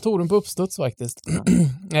 jag tog den på uppstuds faktiskt.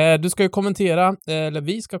 Du ska ju kommentera, eller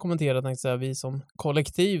vi ska kommentera, tänkte jag säga, vi som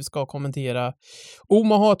kollektiv ska kommentera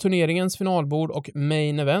Omaha-turneringens finalbord och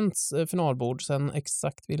Main Events finalbord. Sen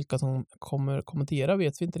exakt vilka som kommer kommentera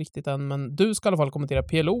vet vi inte riktigt än, men du ska i alla fall kommentera.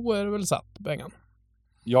 PLO är väl satt, Bengan?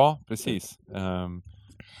 Ja, precis.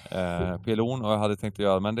 PLO och jag hade tänkt att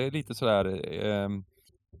göra, men det är lite sådär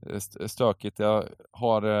stökigt. Jag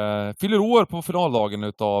fyller år på finaldagen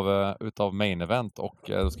utav Main Event och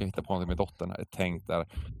då ska jag hitta på något med dottern tänkt där.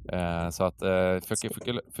 Så att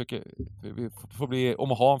vi får bli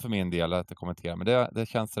Omaha för min del att kommentera, men det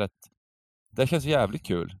känns det känns jävligt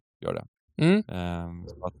kul, gör det. Men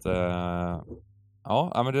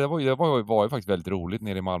det var ju faktiskt väldigt roligt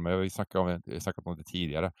nere i Malmö. Jag har ju snackat om det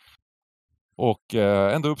tidigare. Och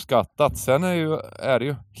ändå uppskattat. Sen är det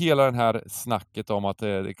ju hela den här snacket om att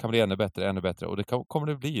det kan bli ännu bättre. Och det kommer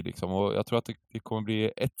det bli liksom. Och jag tror att det kommer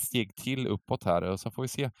bli ett steg till uppåt här. Och så får vi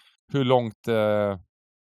se hur långt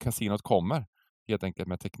kasinot kommer. Helt enkelt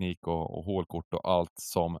med teknik och hålkort och allt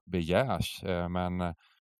som begärs.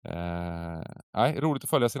 Roligt att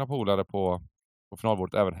följa sina polare på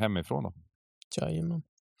finalbordet även hemifrån då. Jajamän.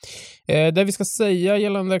 Det vi ska säga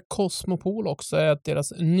gällande Cosmopol också är att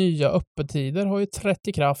deras nya öppettider har ju trätt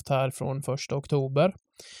i kraft här från 1 oktober.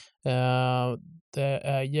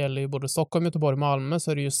 Det gäller ju både Stockholm, Göteborg och Malmö,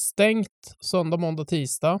 så är det ju stängt söndag, måndag,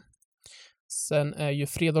 tisdag. Sen är ju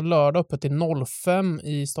fredag och lördag öppet till 05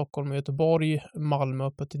 i Stockholm och Göteborg, Malmö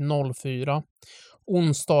öppet till 04.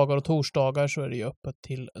 Onsdagar och torsdagar så är det ju öppet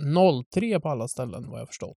till 03 på alla ställen, vad jag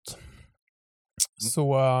förstått.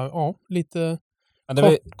 Så lite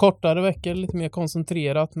kortare veckor, lite mer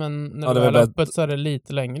koncentrerat, men när det är öppet så är det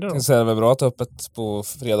lite längre då. Det är väl bra att öppet på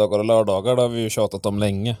fredagar och lördagar, det har vi ju tjatat om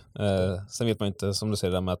länge. Sen vet man inte, som du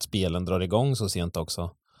säger, där med att spelen drar igång så sent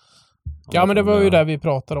också. Ja, men det var ju där vi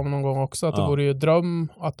pratade om någon gång också, att det vore ju dröm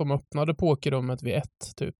att de öppnade pokerrummet vid 1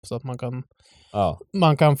 typ, så att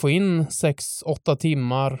man kan få in 6-8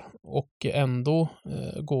 timmar och ändå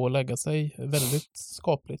gå och lägga sig väldigt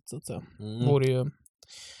skapligt, så att säga. Vore ju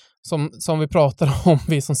som vi pratar om,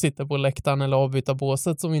 vi som sitter på läktaren eller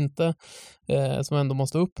avbytarbåset som ändå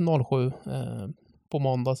måste upp 07 på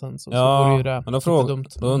måndag sen, så vore ju det men dumt.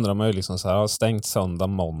 Då undrar man ju liksom så här, stängt söndag,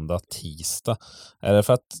 måndag, tisdag. Är det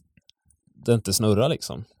för att det inte snurrar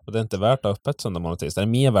liksom? Och det är inte värt att ha öppet söndag, måndag, tisdag? Är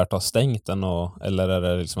det mer värt att ha stängt eller är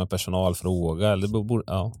det liksom en personalfråga? Eller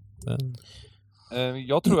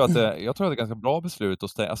Jag tror att det är ett ganska bra beslut att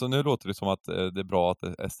stänga. Alltså nu låter det som att det är bra att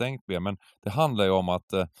det är stängt, men det handlar ju om att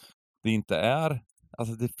det inte är,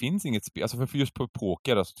 alltså det finns inget spel, alltså för just på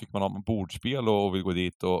poker så tycker man om bordspel och vill gå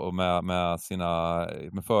dit och med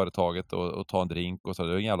företaget och ta en drink och så.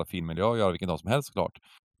 Det är en jävla fin miljö att göra vilken dag som helst såklart.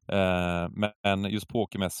 Men just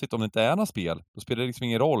pokermässigt, om det inte är några spel, då spelar det liksom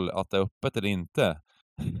ingen roll att det är öppet eller inte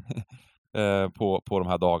på de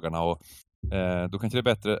här dagarna. Och då kanske det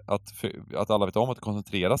är bättre att alla vet om att det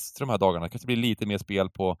koncentreras till de här dagarna. Det kanske blir lite mer spel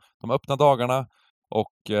på de öppna dagarna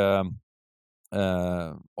och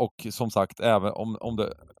som sagt, även om det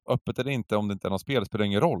är öppet eller inte, om det inte är något spel, spelar det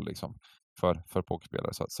ingen roll liksom, för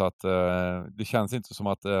pokerspelare. Så att det känns inte som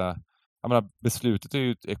att jag menar, beslutet är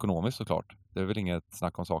ju ekonomiskt såklart. Det är väl inget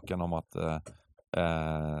snack om saken om att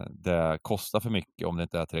det kostar för mycket om det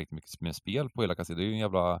inte är tillräckligt mycket med spel på hela kasinon. Det är ju en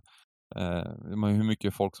jävla hur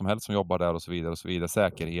mycket folk som helst som jobbar där och så vidare och så vidare.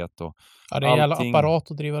 Säkerhet och Ja, det är en jävla allting.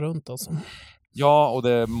 apparat att driva runt alltså. Ja, och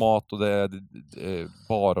det är mat och det är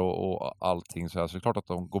bar och allting så här. Så det är klart att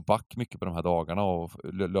de går back mycket på de här dagarna och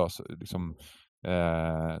liksom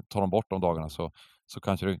tar de bort de dagarna så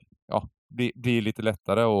kanske det blir lite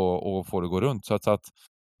lättare och få det gå runt. Så att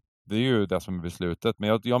det är ju det som är beslutet.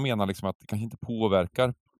 Men jag menar liksom att det kanske inte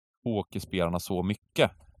påverkar pokerspelarna så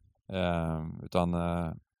mycket. Utan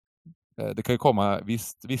det kan ju komma,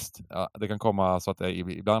 visst det kan komma så att det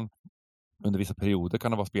ibland under vissa perioder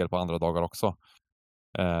kan det vara spel på andra dagar också.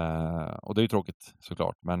 Och det är ju tråkigt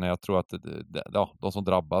såklart. Men jag tror att de som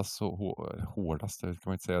drabbas så hårdast, det kan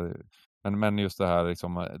man inte säga. Men just det här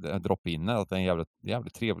liksom, drop-in, att det är en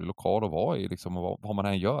jävligt trevlig lokal att vara i liksom, och vad man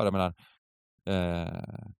än gör. Jag menar,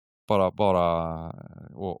 bara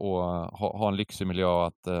och ha en lyxig miljö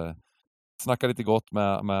att snacka lite gott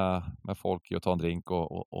med folk och ta en drink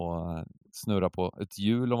och snurra på ett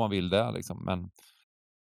hjul om man vill det liksom.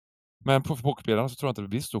 Men på pokerspelarna så tror jag inte det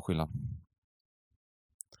blir stor skillnad.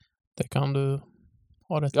 Det kan du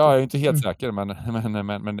ha rätt. Jag är inte helt säker, men det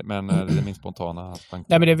är min spontana tanke.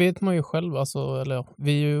 Nej, men det vet man ju själv. Alltså, eller ja,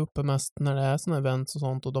 vi är ju uppe mest när det är såna events och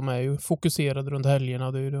sånt och de är ju fokuserade runt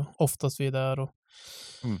helgerna. Det är ju oftast vi är där och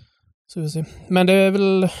så vi ser. Men det är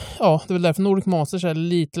väl därför Nordic Masters är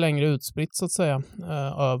lite längre utspritt så att säga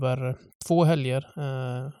över 2 helger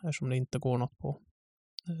eftersom det inte går något på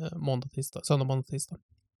söndag, måndag, tisdag.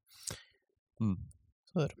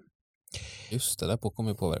 Så är det. Just det, där på kommer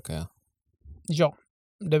ju påverka, ja. Ja,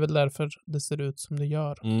 det är väl därför det ser ut som det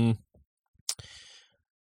gör.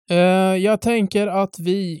 Jag tänker att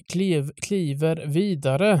vi kliver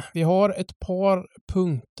vidare. Vi har ett par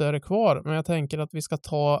punkter kvar, men jag tänker att vi ska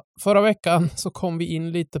ta... Förra veckan så kom vi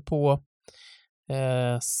in lite på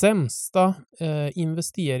sämsta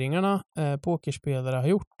investeringarna pokerspelare har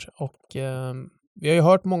gjort. Och vi har ju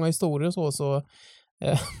hört många historier så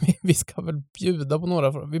vi ska väl bjuda på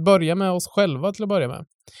några. Vi börjar med oss själva till att börja med.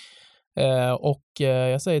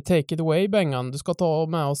 Jag säger take it away, Bengan. Du ska ta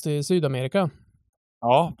med oss till Sydamerika.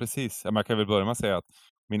 Ja, precis. Jag kan väl börja med att säga att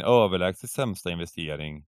min överlägset sämsta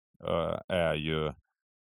investering är ju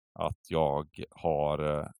att jag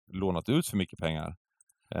har lånat ut för mycket pengar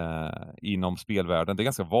inom spelvärlden. Det är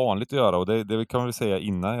ganska vanligt att göra och det kan man väl säga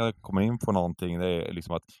innan jag kommer in på någonting. Det är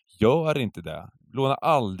liksom att gör inte det. Låna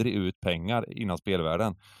aldrig ut pengar inom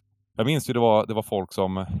spelvärlden. Jag minns ju det var folk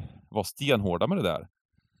som var stenhårda med det där.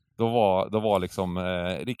 Det var liksom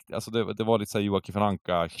alltså det var lite så här Joakim von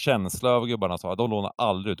Anka-känsla över gubbarna. Så de lånar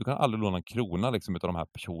aldrig ut. Du kan aldrig låna en krona liksom utav de här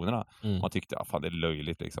personerna. Man tyckte, fan det är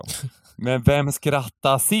löjligt liksom. Men vem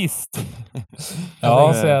skrattar sist?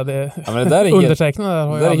 Ja, men det där är undertecknade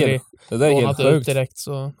har jag aldrig det där är helt sjukt. Direkt,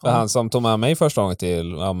 så, ja. Han som tog med mig första gången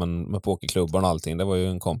till med pokerklubbar och allting, det var ju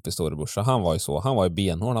en kompis storebrorsa. Han var ju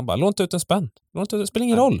benhård. Han bara, låna ut en spänn. Det spelar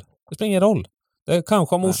ingen roll. Det är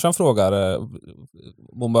kanske om morsan frågar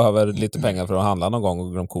hon behöver lite pengar för att handla någon gång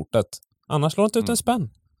och glöm kortet. Annars låna inte ut en spänn.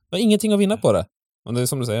 Det har ingenting att vinna på det. Och det är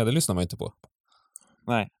som du säger, det lyssnar man inte på.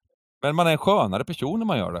 Nej. Men man är en skönare person när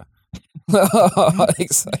man gör det.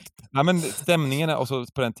 Exakt. Nej, men stämningen är också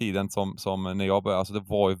på den tiden som när jag började, alltså det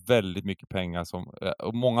var ju väldigt mycket pengar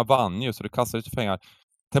och många vann ju, så det kastades ju pengar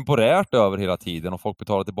temporärt över hela tiden och folk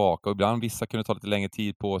betalade tillbaka och ibland vissa kunde ta lite längre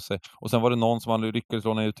tid på sig och sen var det någon som man lyckades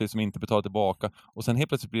låna ut till som inte betalade tillbaka och sen helt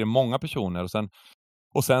plötsligt blir det många personer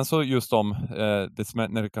och sen så just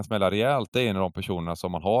när det kan smälla rejält, det är en av de personerna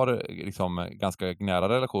som man har liksom ganska nära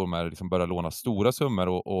relation med, liksom börjar låna stora summor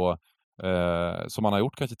och som man har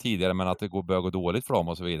gjort kanske tidigare, men att det börjar gå dåligt för dem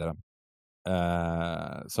och så vidare.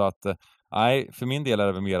 Så att nej, för min del är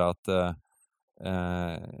det väl mer att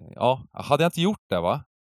hade jag inte gjort det då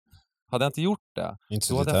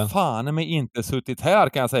hade jag fan mig inte suttit här,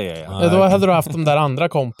 kan jag säga. Ja, då hade du haft de där andra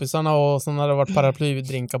kompisarna och sen hade det varit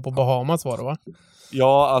paraplydrinkar på Bahamas, var det va?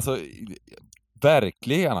 Ja, alltså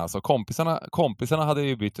verkligen alltså. Kompisarna hade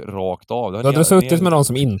ju bytt rakt av. Du hade suttit med någon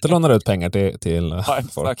som inte lånar ut pengar till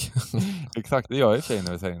folk. Exakt, det gör ju tjejer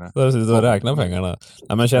när vi säger det. Då har du suttit och räknat pengarna.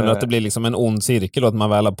 Ja, men känner du att det blir liksom en ond cirkel och att man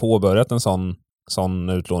väl har påbörjat en sån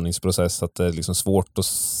utlåningsprocess att det är liksom svårt att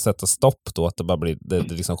sätta stopp då, att det bara blir det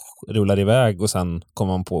liksom rullar iväg och sen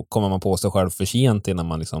kommer man på sig själv för sent innan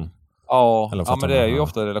man liksom men det är ju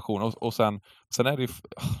ofta relation och sen är det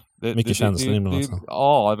ju mycket känslor ibland.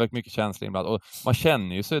 Ja, det är väldigt mycket känslor ibland och man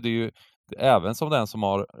känner ju så det är ju även som den som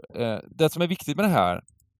har det som är viktigt med det här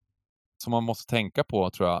som man måste tänka på,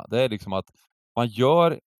 tror jag, det är liksom att man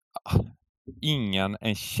gör ingen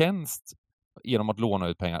en tjänst genom att låna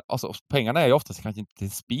ut pengar. Alltså pengarna är ju oftast kanske inte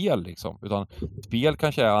till spel liksom, utan spel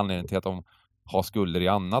kanske är anledningen till att de har skulder i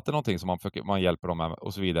annat eller någonting som man hjälper dem med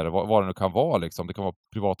och så vidare. Vad det nu kan vara liksom. Det kan vara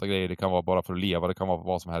privata grejer, det kan vara bara för att leva, det kan vara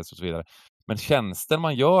vad som helst och så vidare. Men tjänsten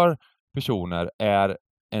man gör personer är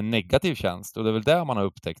en negativ tjänst, och det är väl där man har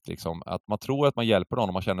upptäckt liksom, att man tror att man hjälper någon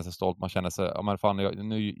och man känner sig stolt, man känner sig, ja men fan,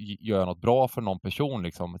 nu gör jag något bra för någon person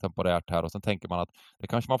liksom, temporärt här, och sen tänker man att det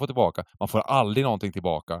kanske man får tillbaka. Man får aldrig någonting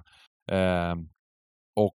tillbaka.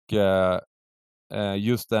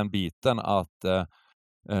 Just den biten att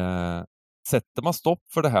sätter man stopp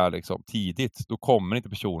för det här liksom, tidigt, då kommer inte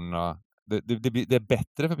personerna, det är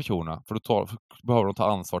bättre för personerna, för då behöver de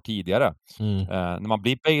ta ansvar tidigare. När man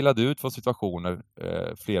blir bailad ut från situationer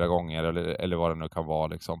flera gånger eller vad det nu kan vara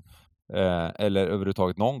liksom, eller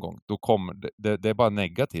överhuvudtaget någon gång, då kommer det är bara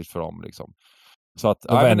negativt för dem liksom. Så att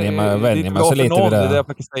vänjer man sig lite vid det. Jag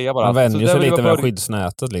försöker säga bara. Man vänjer sig lite vid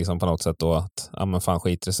skyddsnätet liksom, på något sätt då, att ja men fan,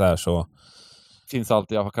 skit i så här, så finns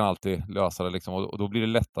alltid, jag kan alltid lösa det liksom, och då blir det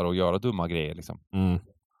lättare att göra dumma grejer liksom.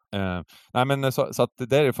 Nej men så att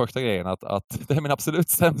det är det första grejen, att det är min absolut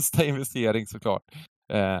sämsta investering såklart.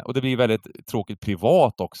 Och det blir väldigt tråkigt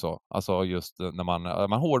privat också. Alltså just när man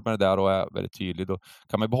är hård med det där och är väldigt tydlig, då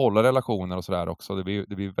kan man behålla relationer och sådär också.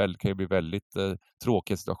 Kan ju bli väldigt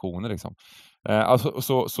tråkiga situationer liksom. Alltså,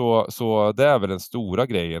 så det är väl den stora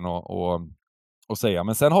grejen att säga.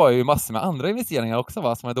 Men sen har jag ju massor med andra investeringar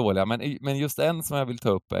också, som är dåliga. Men just en som jag vill ta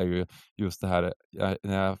upp är ju just det här,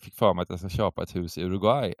 när jag fick för mig att jag ska köpa ett hus i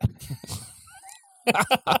Uruguay.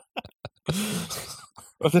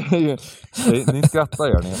 Och det är ju, ni skrattar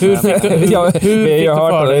gör ni. Hur fick du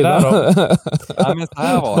för dig där då? Ja, men så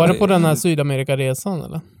här var det på den här Sydamerikaresan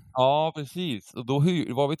eller? Ja, precis. Och då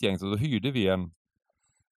var vi ett gäng, så då hyrde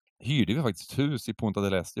vi faktiskt ett hus i Punta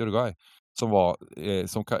del Este i Uruguay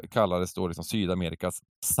som kallades då liksom Sydamerikas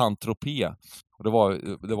Saint-Tropez. Och det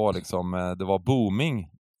var booming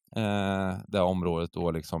det området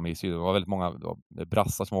då liksom i syd. Det var väldigt många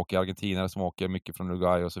brassar som åker, argentinare som åker mycket från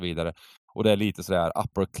Uruguay och så vidare. Och det är lite sådär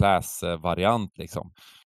upper class variant liksom.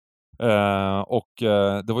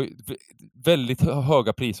 Det var väldigt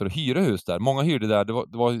höga priser att hyra hus där. Många hyrde där.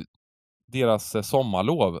 Det var deras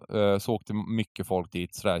sommarlov, så åkte mycket folk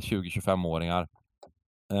dit, sådär 20-25-åringar.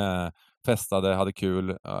 Festade, hade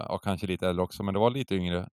kul, och kanske lite äldre också, men det var lite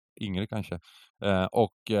yngre kanske.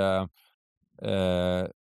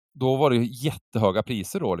 Då var det ju jättehöga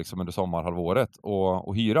priser då liksom under sommarhalvåret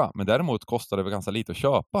och hyra. Men däremot kostade det ganska lite att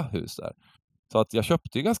köpa hus där. Så att jag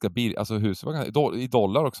köpte ju ganska billigt, alltså huset var i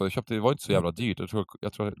dollar också. Det var inte så jävla dyrt. Jag tror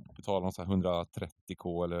jag betalade någon så här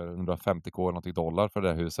 130k eller 150k eller något dollar för det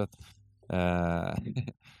här huset.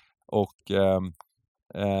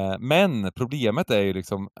 Men problemet är ju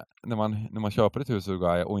liksom när man köper ett hus i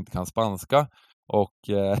Uruguay och inte kan spanska och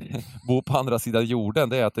bo på andra sidan jorden,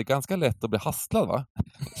 det är att det är ganska lätt att bli hasslad, va?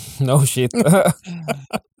 No shit.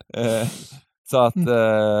 Så att,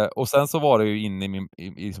 och sen så var det ju inne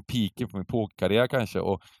i piken på min pokerkarriär kanske,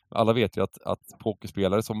 och alla vet ju att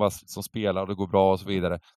pokerspelare som spelar och det går bra och så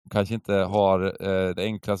vidare kanske inte har det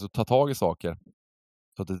enklaste att ta tag i saker.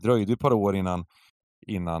 Så det dröjde ett par år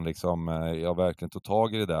innan liksom, jag verkligen tog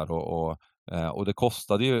tag i det där och det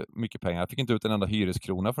kostade ju mycket pengar. Jag fick inte ut en enda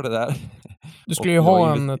hyreskrona för det där. Du skulle ju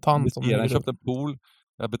ha en tant som jag köpte en pool.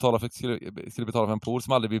 Jag skulle betala för en pool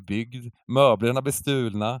som aldrig blev byggd. Möblerna blev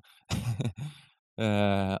stulna. Det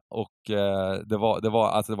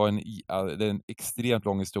är en extremt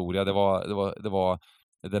lång historia. Det var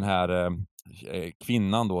den här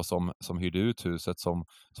kvinnan då som hyrde ut huset som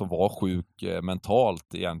var sjuk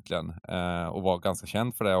mentalt egentligen, och var ganska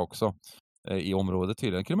känd för det också i området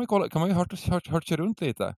tydligen. Kan man ju hört sig runt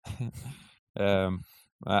lite.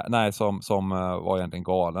 Nej, som var egentligen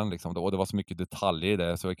galen liksom. Och det var så mycket detaljer i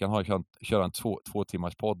det, så vi kan köra en 2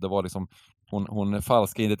 timmars podd. Det var liksom hon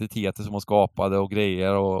falska identiteter som hon skapade och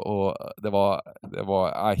grejer, och det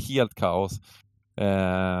var helt kaos.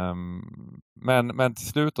 Men till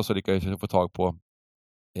slut då så lyckades jag få tag på,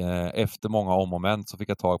 efter många om och men, så fick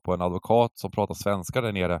jag tag på en advokat som pratar svenska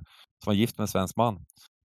där nere, som var gift med en svensk man,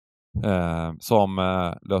 som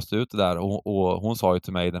löste ut det där, och hon sa ju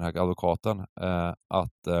till mig, den här advokaten,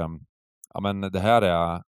 att ja men det här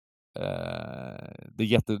är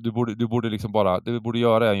du borde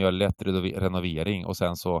göra lätt renovering, och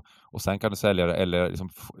sen kan du sälja det, eller liksom,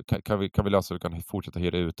 kan vi lösa så du kan fortsätta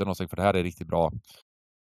hyra ut den, och så, för det här är riktigt bra.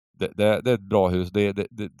 Det är ett bra hus.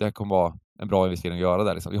 Det kommer vara en bra investering att göra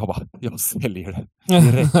där liksom. Jag säljer det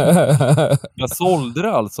direkt. Jag sålde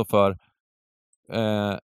det alltså för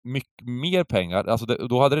mycket mer pengar. Alltså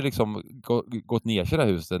då hade det liksom gått ner sig det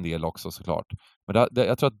här huset en del också såklart. Men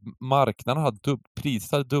jag tror att marknaden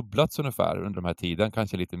priset hade dubblats ungefär under de här tiden,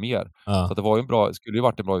 kanske lite mer. Ja. Så att det var ju skulle ju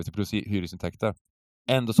varit en bra ute plus hyresintäkter.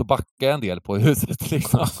 Ändå så backade en del på huset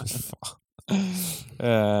liksom.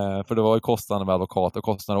 För det var ju kostnader med advokat och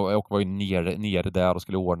kostnader och var ju nere där och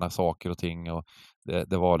skulle ordna saker och ting och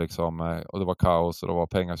det var liksom och det var kaos och det var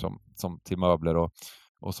pengar som till möbler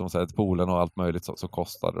och som sagt poolen och allt möjligt så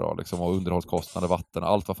kostade det då liksom, och underhållskostnader, vatten och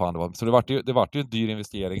allt vad fan det var. Så det vart ju en dyr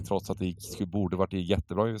investering trots att det borde varit en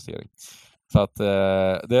jättebra investering. Så att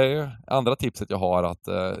det är ju andra tipset jag har att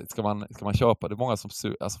ska man köpa, det är många som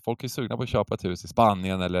alltså folk är sugna på att köpa ett hus i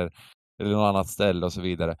Spanien eller något annat ställe och så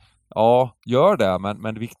vidare. Ja, gör det,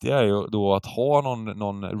 men det viktiga är ju då att ha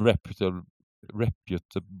någon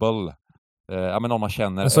reputable ja, men någon man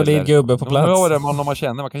känner. En solid gubbe på plats. Ja, någon man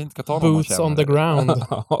känner. Man kanske inte ska ta någon man känner. Boots on the ground.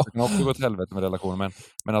 Det kan också gå till helvete med relationer.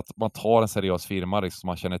 Men att man tar en seriös firma liksom, som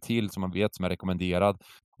man känner till, som man vet som är rekommenderad.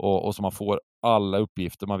 Och som man får alla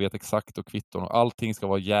uppgifter. Man vet exakt och kvitton. Och allting ska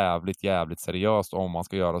vara jävligt seriöst om man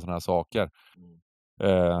ska göra sådana här saker.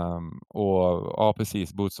 Och ja,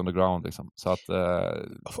 precis. Boots on the ground liksom. Så att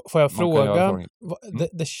får jag fråga?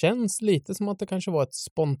 Det känns lite som att det kanske var ett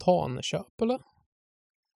spontanköp, eller?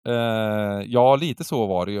 Ja, lite så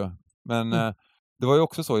var det ju. Men det var ju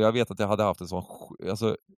också så, jag vet att jag hade haft en sån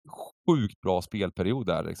sjukt bra spelperiod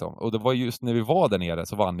där liksom. Och det var just när vi var där nere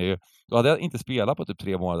så vann jag ju. Då hade jag inte spelat på typ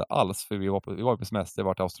 3 månader alls, för vi var på semester, vi har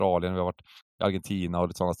varit i Australien, vi har varit i Argentina och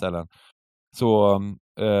lite sådana ställen. Så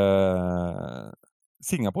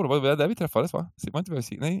Singapore, det var där vi träffades, va? Var inte vi i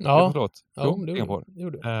Singapore? Nej, ja. förlåt. Jo, det Singapore.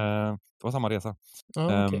 gjorde det. Det var samma resa.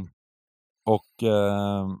 Ja, okay. Och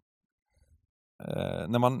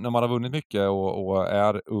när man har vunnit mycket och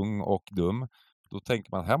är ung och dum, då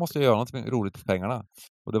tänker man, här måste jag göra något roligt för pengarna.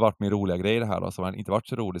 Och det vart min roliga grej det här då, som inte varit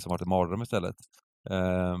så roligt, som varit ett mardröm istället.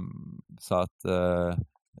 Så att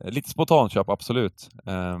lite spontanköp, absolut.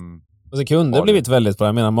 Och det kunde blivit väldigt bra.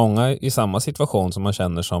 Jag menar, många i samma situation som man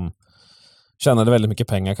känner som tjänade väldigt mycket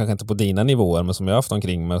pengar, kanske inte på dina nivåer, men som jag har haft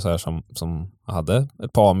omkring mig så här, som hade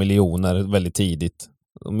ett par miljoner väldigt tidigt.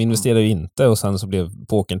 De investerade ju inte och sen så blev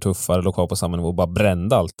pokern tuffare, låg kvar på samma nivå och bara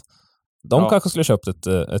brände allt. De kanske skulle köpt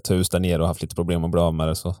ett hus där nere och haft lite problem att bli av med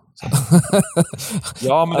det. Så.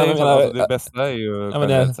 Ja, men det, alltså, det bästa är ju...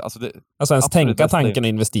 Alltså ens tänka tanken att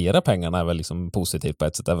investera pengarna är väl liksom positivt på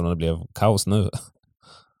ett sätt, även om det blev kaos nu.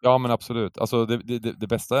 Ja, men absolut. Alltså det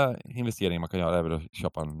bästa investeringen man kan göra är väl att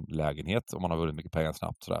köpa en lägenhet om man har vunnit mycket pengar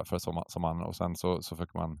snabbt sådär, för som man, och sen så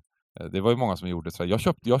försöker man. Det var ju många som gjorde så. Jag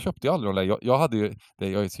köpte ju aldrig någon lägenhet. Jag hade ju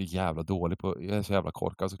jag är så jävla dålig på, jag är så jävla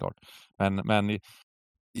korkad såklart. Men i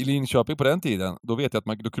Linköping på den tiden, då vet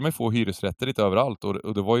jag att då kunde man få hyresrätter lite överallt,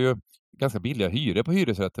 och det var ju ganska billiga hyror på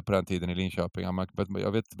hyresrätter på den tiden i Linköping.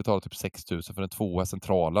 Jag vet betalade typ 6 000 för en 2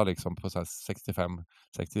 centrala liksom på så här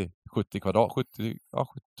 70 kvadrat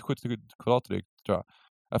drygt, tror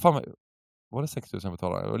jag. Fan, var det 6 000 jag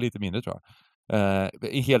betalade? Det var lite mindre, tror jag.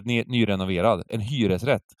 Helt nyrenoverad. En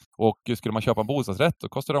hyresrätt. Och skulle man köpa en bostadsrätt, då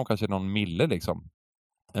kostade de kanske någon mille liksom.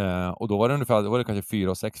 Och då var det ungefär, då var det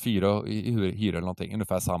kanske 4 i hyra eller någonting.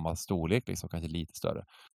 Ungefär samma storlek liksom, kanske lite större.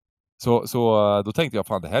 Så då tänkte jag,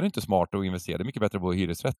 fan, det här är inte smart att investera. Det är mycket bättre att bo i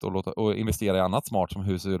hyresrätt och investera i annat smart som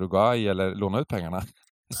hus i Uruguay eller låna ut pengarna.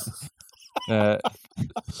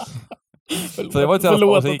 Så det var inte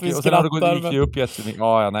förlåt att vi skrattar. Gick ju upp jättemycket.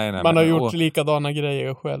 Ja, nej. Man har gjort likadana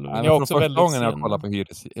grejer själv. Men jag också första gången jag kollade på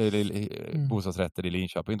bostadsrätter i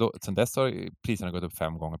Linköping, sen dess har priserna gått upp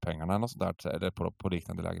 5 gånger pengarna eller sånt där, eller på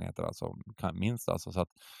liknande lägenheter, alltså minst alltså, så att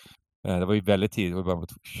det var ju väldigt tidigt, det var början på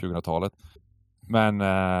 2000-talet. Men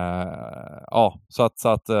ja, så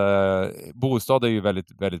att bostad är ju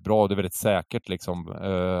väldigt, väldigt bra, och det är väldigt säkert liksom,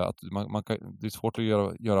 att man kan, det är svårt att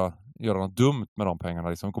göra något dumt med de pengarna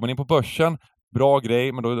liksom. Kommer man in på börsen, bra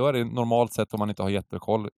grej, men då är det normalt sett, om man inte har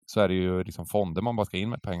jättekoll, så är det ju liksom fonder man bara ska in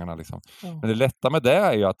med pengarna liksom. Men det lätta med det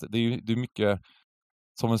är ju att det är mycket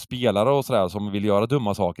som en spelare och sådär som vill göra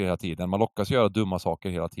dumma saker hela tiden. Man lockas göra dumma saker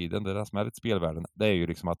hela tiden. Det är det som är lite spelvärlden. Det är ju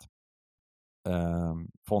liksom att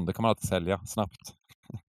fonder kan man alltid sälja snabbt.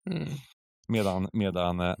 Medan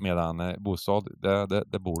bostad,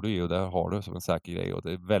 det bor du i, och det har du som en säker grej, och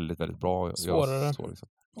det är väldigt, väldigt bra att göra så liksom.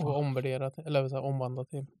 Och omvärdera eller omvandla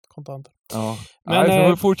till kontanter. Ja. Men vi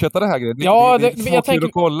får fortsätta det här grejen. Ja, jag tänker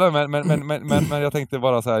att kolla, men jag tänkte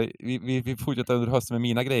bara så här, vi fortsätter under hösten med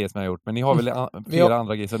mina grejer som jag har gjort, men ni har väl flera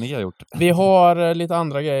andra grejer som ni har gjort? Vi har lite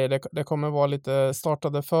andra grejer. Det kommer vara lite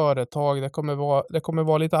startade företag, det kommer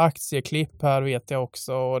vara lite aktieklipp här, vet jag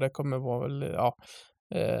också, och det kommer vara väl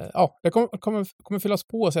det kommer fyllas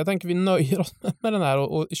på, så jag tänker vi nöjer oss med den här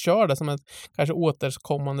och kör det som ett kanske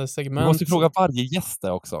återkommande segment. Du måste fråga varje gäst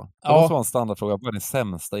det också. Det måste vara en standardfråga. Vad är din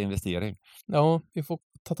sämsta investering? Ja, vi får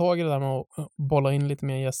ta tag i det där med att bolla in lite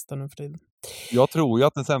mer gäster nu för tiden. Jag tror ju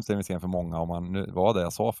att den sämsta investeringen för många, om man nu var det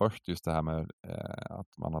jag sa först, just det här med att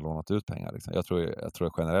man har lånat ut pengar. Liksom. Jag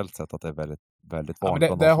tror generellt sett att det är väldigt, väldigt vanligt.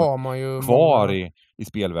 Ja, det har man ju kvar många i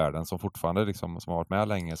spelvärlden som fortfarande liksom, som har varit med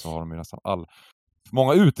länge, så har de ju nästan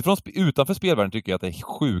många utanför spelvärlden tycker att det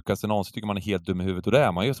är sjukaste någonsin, tycker man är helt dum i huvudet, och det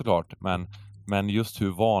är man ju såklart. Men just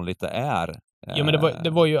hur vanligt det är. Ja, men det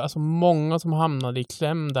var ju alltså många som hamnade i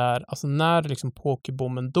kläm där. Alltså när liksom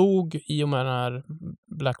pokerboomen dog i och med den här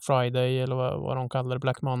Black Friday eller vad de kallar det,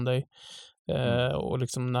 Black Monday. Och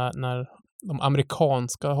liksom när de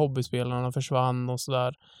amerikanska hobbyspelarna försvann och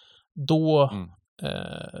sådär. Då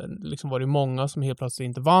liksom var det många som helt plötsligt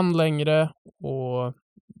inte vann längre och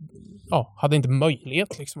hade inte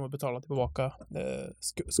möjlighet liksom att betala tillbaka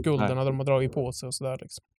skulderna de har dragit på sig och sådär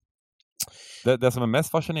liksom. Det som är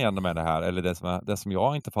mest fascinerande med det här, eller det som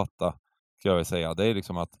jag inte fattar, ska jag väl säga, det är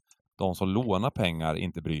liksom att de som lånar pengar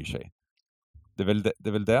inte bryr sig. Det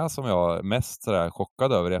är väl det som jag är mest sådär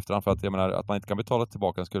chockad över i efterhand, för att jag menar att man inte kan betala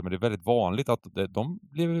tillbaka en skuld, men det är väldigt vanligt att de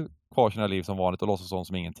blir kvar sina liv som vanligt och låtsas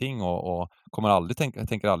som ingenting och kommer aldrig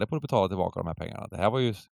tänker aldrig på att betala tillbaka de här pengarna. Det här var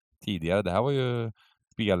ju tidigare, det här var ju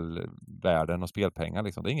spelvärlden och spelpengar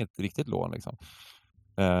liksom. Det är inget riktigt lån liksom.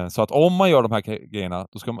 Så att om man gör de här grejerna,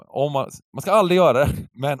 då ska man ska aldrig göra det,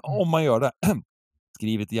 men om man gör det,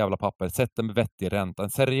 skriv ett jävla papper, sätt en vettig ränta, en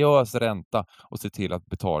seriös ränta, och se till att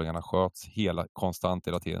betalningarna sköts konstant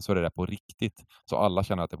hela tiden, så är det på riktigt. Så alla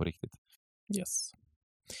känner att det är på riktigt. Yes.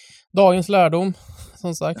 Dagens lärdom,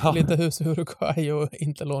 som sagt, lite hus i Uruguay och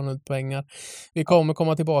inte låna ut pengar. Vi kommer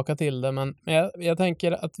komma tillbaka till det, men jag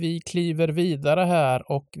tänker att vi kliver vidare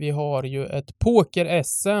här, och vi har ju ett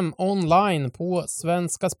poker-SM online på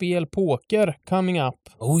Svenska Spel Poker coming up.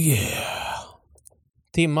 Oh yeah!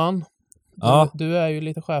 Du är ju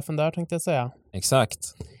lite chefen där, tänkte jag säga. Exakt.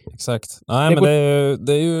 Nej, men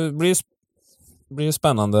det blir ju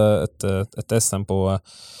spännande ett SM på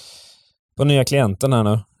nya klienten här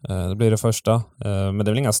nu. Det blir det första. Men det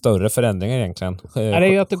är väl inga större förändringar egentligen. Det är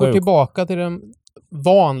ju att det går tillbaka till den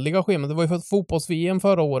vanliga schemat. Det var ju för fotbolls-VM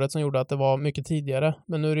förra året som gjorde att det var mycket tidigare.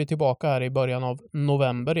 Men nu är det tillbaka här i början av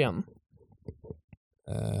november igen.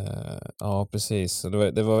 Ja, precis.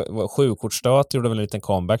 Det var sjukortsstöt gjorde väl en liten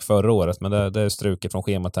comeback förra året, men det är struket från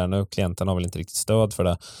schemat här nu. Klienten har väl inte riktigt stöd för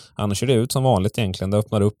det. Annars är det ut som vanligt egentligen. Det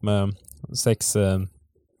öppnar upp med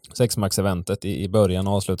 6-max-eventet i början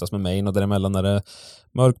och avslutas med main, och däremellan är det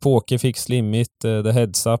mörk poker, fix limit, the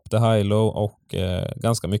heads up, the high low och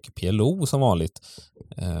ganska mycket PLO som vanligt.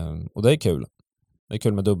 Och det är kul. Det är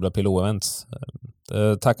kul med dubbla PLO-events.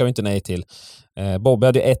 Det tackar vi inte nej till. Bobby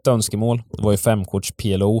hade ett önskemål. Det var ju 5-korts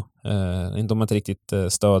PLO. Inte om man inte riktigt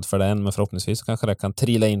stöd för det än, men förhoppningsvis så kanske det kan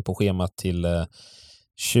trilla in på schemat till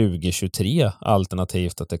 2023.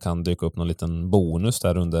 Alternativt att det kan dyka upp någon liten bonus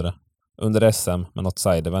där under SM med något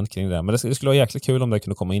side-event kring det. Men det skulle vara jäkligt kul om det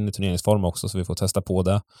kunde komma in i turneringsform också, så vi får testa på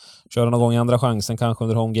det. Köra någon gång i andra chansen, kanske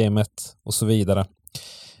under homegamet och så vidare.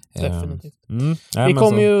 Definitivt. Vi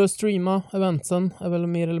kommer ju streama eventsen, är väl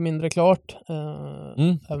mer eller mindre klart.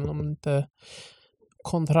 Även om inte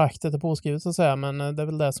kontraktet är påskrivet så att säga, men det är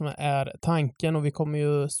väl det som är tanken, och vi kommer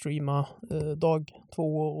ju streama dag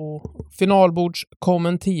 2 och finalbords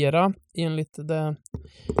kommentera enligt det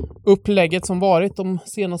upplägget som varit de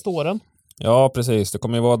senaste åren. Ja, precis. Det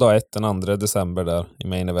kommer ju vara dag 1 den 2 december där i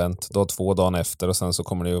main event. Dag 2 dagen efter, och sen så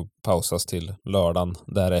kommer det ju pausas till lördagen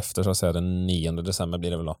därefter, så att säga den 9 december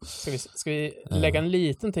blir det väl då. Ska vi lägga en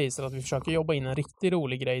liten teaser att vi försöker jobba in en riktigt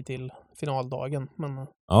rolig grej till finaldagen, men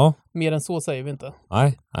mer än så säger vi inte.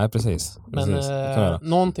 Nej, precis. Men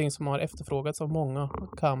någonting som har efterfrågats av många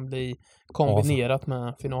kan bli kombinerat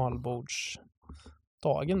med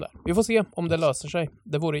finalbordsdagen där. Vi får se om det löser sig.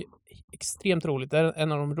 Det vore extremt roligt. Det är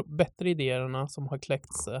en av de bättre idéerna som har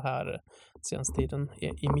kläckts här senaste tiden,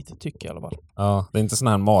 i mitt tycke i alla fall. Ja, det är inte sån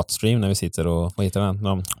här matstream när vi sitter och vad heter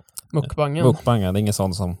den? Mukbangen. Det är ingen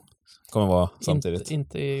sån som kommer vara samtidigt.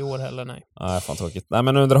 Inte i år heller, nej. Nej, fan tråkigt. Nej,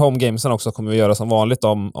 men under homegamesen också kommer vi göra som vanligt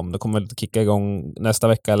om det kommer kicka igång nästa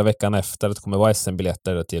vecka eller veckan efter. Det kommer vara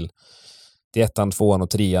SM-biljetter till 1:an, 2:an och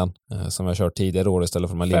 3:an som jag kört tidigare år istället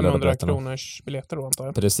för de här lilla 500 kronors biljetter då, antar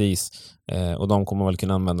jag. Precis. Och de kommer väl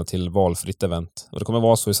kunna använda till valfritt event. Och det kommer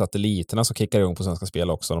vara så i satelliterna som kickar igång på Svenska Spel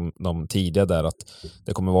också. De tidiga där, att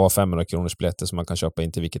det kommer vara 500 kronors biljetter som man kan köpa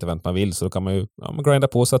in till vilket event man vill. Så då kan man ju grinda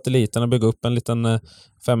på satelliterna och bygga upp en liten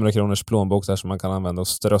 500 kronors plånbok där som man kan använda och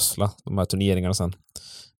strössla de här turneringarna sen.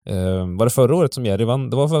 Var det förra året som Jerry vann?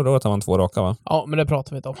 Det var förra året han vann 2 raka, va? Ja, men det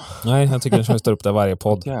pratar vi inte om. Nej, jag tycker den ska stå upp där varje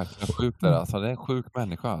podd. Jävla sjukt det alltså. Det är en sjuk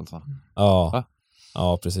människa alltså. Ja. Va?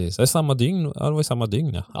 Ja, precis. Det är samma dygn. Ja, det var ju samma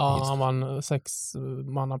dygn, ja. Ja, han vann 6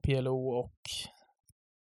 manna PLO och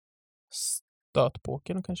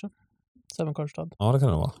stötpåken kanske. Seven Karlstad. Ja, det kan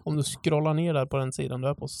det vara. Om du scrollar ner där på den sidan du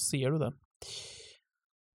är på så ser du det.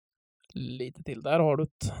 Lite till. Där har du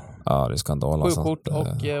ett Ja, det är skandal alltså. 7 kort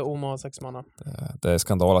och Oma har 6 manna. Det är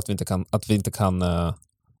skandal att vi inte kan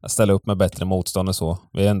ställa upp med bättre motstånd än så.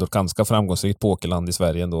 Vi är ändå ett ganska framgångsrikt pokerland i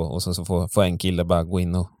Sverige ändå. Och sen så får en kille bara gå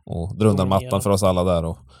in och dra undan mattan för oss alla där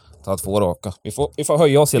och ta 2 raka. Vi får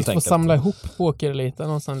höja oss helt enkelt. Vi får samla ihop pokereliten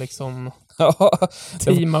och sen liksom ja,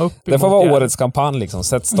 teama upp. Det får vara årets kampanj liksom.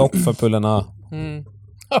 Sätt stopp för pullerna. Mm.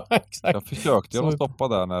 Ja, exakt. Jag försökte ju stoppa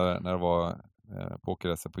där när det var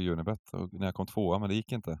poker-SM på Unibet och när jag kom 2, men det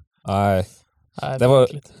gick inte. Nej.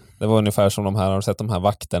 Det var ungefär som de här, har du sett de här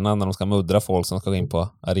vakterna när de ska muddra folk som ska gå in på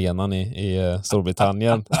arenan i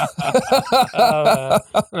Storbritannien?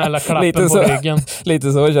 Eller klappen på ryggen.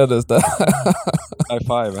 Lite så kändes det. High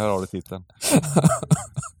five, här har du titeln.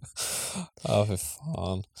 Ja, för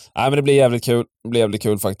fan. Nej, men det blir jävligt kul. Det blir jävligt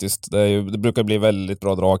kul faktiskt. Det brukar bli väldigt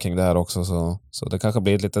bra drag kring det här också. Så det kanske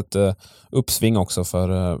blir ett litet uppsving också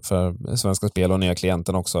för Svenska Spel och nya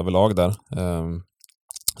klienten också överlag där.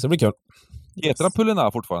 Så det blir kul. Heter han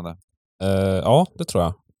Pullina fortfarande? Ja, det tror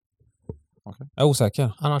jag. Okay. Jag är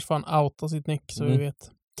osäker. Annars får han outa sitt nick så vi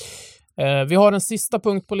vet. Vi har en sista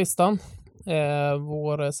punkt på listan.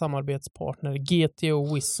 Vår samarbetspartner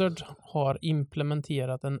GTO Wizard har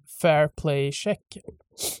implementerat en Fair Play check.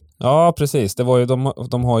 Ja, precis. Det var ju,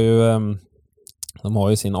 de har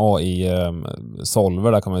ju sin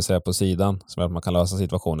AI-solver där kan man ju säga på sidan som gör att man kan lösa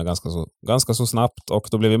situationer ganska så snabbt, och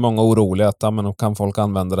då blev vi många oroliga att men kan folk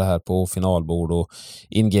använda det här på finalbord och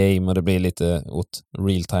in-game, och det blir lite åt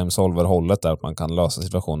real-time solver-hållet där att man kan lösa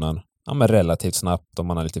situationen men relativt snabbt om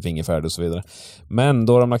man har lite fingerfärd och så vidare. Men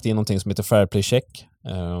då har de lagt in någonting som heter Fair Play check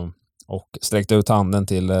och sträckt ut handen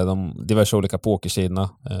till de diverse olika pokersidorna.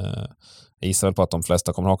 Jag gissar väl på att de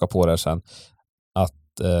flesta kommer haka på det här sen. Att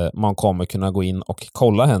man kommer kunna gå in och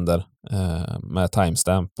kolla händer med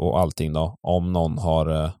timestamp och allting då, om någon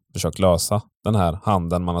har försökt lösa den här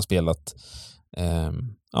handen man har spelat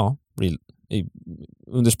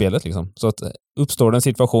under spelet liksom. Så att uppstår det en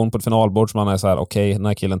situation på ett finalbord som man är så här, okej, den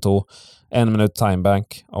här killen tog 1 minut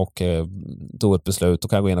timebank och tog ett beslut, då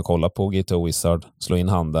kan jag gå in och kolla på GTO Wizard, slå in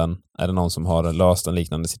handen. Är det någon som har löst en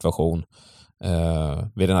liknande situation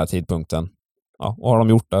vid den här tidpunkten? Ja, och har de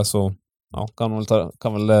gjort det så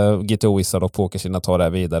kan väl GTO Wizard och pokersidorna ta det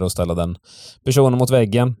här vidare och ställa den personen mot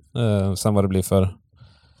väggen. Sen vad det blir för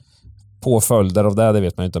påföljder av det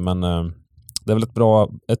vet man ju inte, men det är väl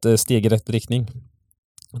ett steg i rätt riktning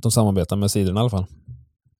att de samarbetar med sidorna i alla fall.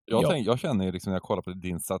 Jag känner liksom när jag kollar på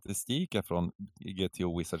din statistik från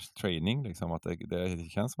GTO Wizards training liksom, att det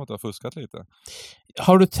känns som att du har fuskat lite.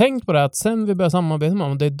 Har du tänkt på det att sen vi började samarbeta med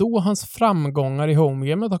honom, det är då hans framgångar i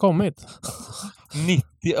homegamet har kommit?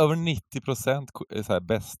 Över 90% är så här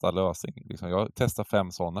bästa lösning. Liksom. Jag testade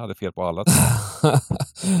 5 sådana, hade fel på alla.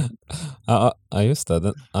 Ja, just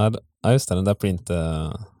det. Just det, den där print.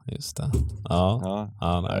 Just det.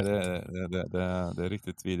 Nej. Det är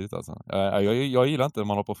riktigt vidrigt alltså. Jag gillar inte när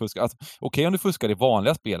man håller på att fuska. Alltså, okej om du fuskar i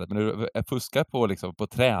vanliga spelet, men du fuskar på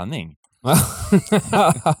träning.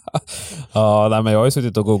 Men jag har ju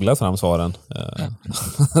suttit och googlat fram svaren.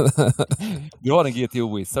 Du har en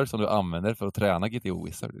GTO Wizard som du använder för att träna GTO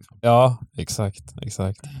Wizard. Liksom. Ja, exakt.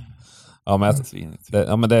 Ja,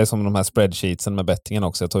 men det är som de här spreadsheetsen med bettingen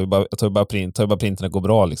också. Jag tar ju bara printen när det går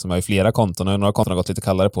bra. Liksom. Jag har ju flera konton och några konton har gått lite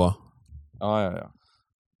kallare på. Ja.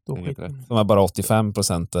 De är bara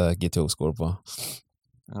 85% GTO-score på.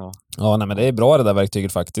 Ja, men det är bra det där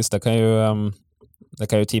verktyget faktiskt. Det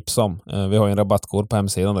kan ju tipsa om. Vi har ju en rabattkod på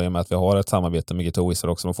hemsidan då, i och med att vi har ett samarbete med GTO Wizard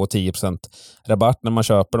också. Man får 10% rabatt när man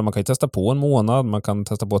köper det. Man kan ju testa på en månad, man kan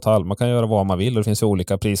testa på ett halv, man kan göra vad man vill och det finns ju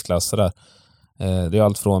olika prisklasser där. Det är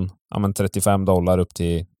allt från $35 upp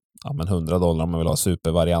till $100 om man vill ha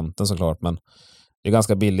supervarianten såklart, men det är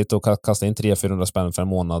ganska billigt att kasta in 300-400 spänn för en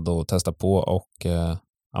månad och testa på, och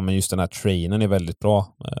men just den här trainen är väldigt bra.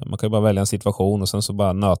 Man kan ju bara välja en situation och sen så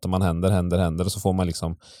bara nöter man händer och så får man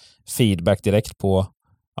liksom feedback direkt på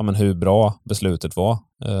hur bra beslutet var.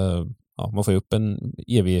 Man får ju upp en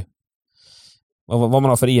EV, vad man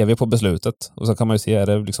har för EV på beslutet, och så kan man ju se, är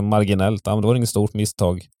det liksom marginellt, då var det inget stort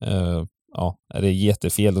misstag. Är det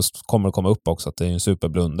jättefel, då kommer det komma upp också att det är en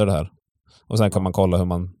superblunder det här. Och sen kan man kolla hur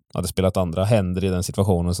man hade spelat andra händer i den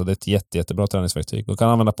situationen, så det är ett jättebra träningsverktyg. Du kan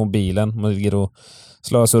använda på mobilen, man ligger och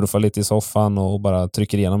surfar lite i soffan och bara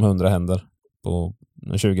trycker igenom 100 händer på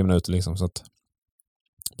 20 minuter liksom, så att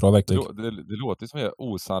bra verktyg. Det låter som en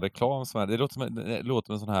osann reklam. Det låter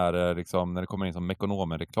som en sån här, liksom, när det kommer in som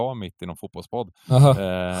Mekonomen-reklam mitt i någon fotbollspodd.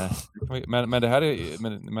 Men det här är...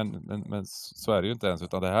 Men så är det ju inte ens,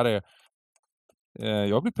 utan det här är...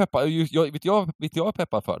 Jag blir peppad. Jag är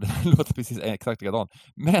peppad för. Det låter precis exakt likadant.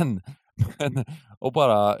 Men och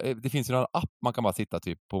bara... Det finns ju någon app man kan bara sitta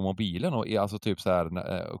typ på mobilen och alltså typ så här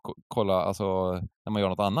kolla, alltså när man gör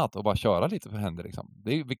något annat och bara köra lite för händer liksom.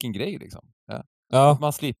 Det är vilken grej liksom. Ja.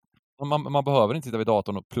 Man behöver inte sitta vid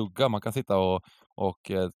datorn och plugga. Man kan sitta och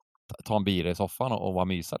ta en bira i soffan och vara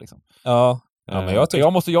mysa liksom. Ja, men jag tycker... Det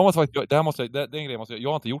är en grej, jag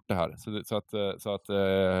har inte gjort det här.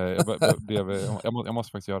 Jag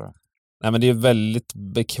måste faktiskt göra det. Nej, men det är väldigt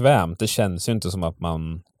bekvämt. Det känns ju inte som att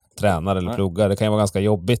man tränar eller pluggar. Det kan ju vara ganska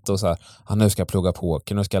jobbigt och så här, nu ska jag plugga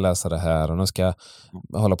poker, nu ska jag läsa det här och nu ska jag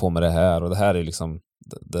hålla på med det här, och det här är liksom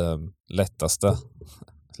det lättaste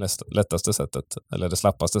sättet, eller det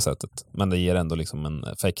slappaste sättet, men det ger ändå liksom en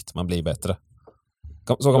effekt, man blir bättre.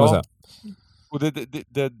 Så kan man säga. Och det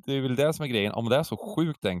är väl det som är grejen, om det är så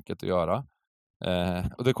sjukt enkelt att göra.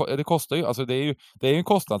 Och det kostar ju, alltså det är ju en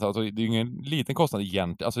kostnad, alltså det är ju ingen liten kostnad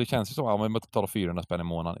egentligen. Alltså det känns ju som att man betalar 400 spänn i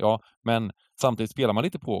månaden. Ja, men samtidigt spelar man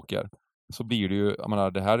lite poker så blir det ju, jag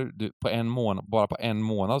menar, det här på en månad, bara på en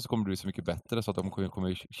månad så kommer det bli så mycket bättre så att de kommer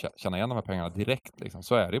ju tjäna igen de här pengarna direkt liksom.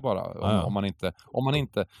 Så är det ju bara. Om man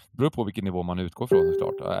inte beror på vilken nivå man utgår från,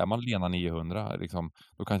 såklart. Är man Lena 900 liksom,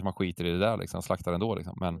 då kanske man skiter i det där liksom, slaktar ändå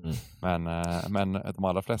liksom. Men de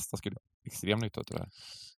allra flesta skulle extremt nytta av det här.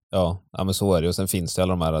 Ja, men så är det ju. Och sen finns det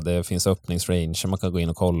alla de här, det finns öppningsrange man kan gå in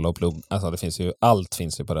och kolla och plugga. Alltså det finns ju, allt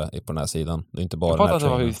finns ju på den här sidan. Det är inte bara jag fattar inte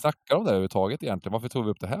vad vi snackar om det överhuvudtaget egentligen. Varför tog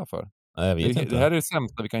vi upp det här för? Nej, jag vet inte. Det här är det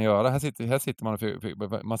sämsta vi kan göra. Här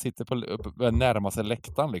sitter man sitter på närmaste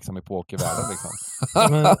läktaren liksom i pokervärlden liksom.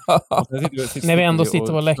 När vi ändå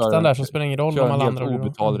sitter på läktaren där så spelar det ingen roll om alla andra blir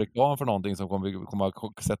obetald reklam för någonting som kommer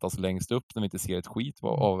att sätta oss längst upp när vi inte ser ett skit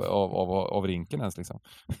av rinken ens liksom.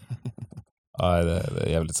 Ja, det är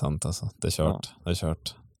jävligt sant alltså. Det är kört. Ja. Det är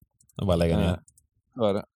kört. Jag bara lägga ner. Så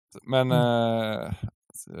är det. Men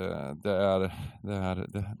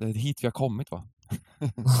det är hit vi har kommit, va?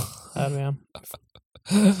 Här vi är.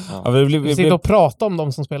 Ja, vi sitter och pratar om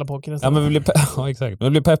de som spelar poker. Ja, men exakt. Men vi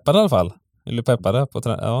blir peppade i alla fall. Vi blir peppade på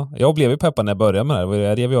jag blev ju peppad när jag började med det här.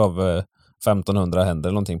 Jag rev ju av 1500 händer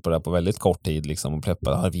eller någonting på det på väldigt kort tid liksom, och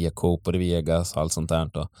peppade V-Coop och Vegas och allt sånt där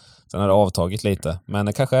då. Sen har det avtagit lite, men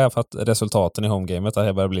det kanske är för att resultaten i homegamet att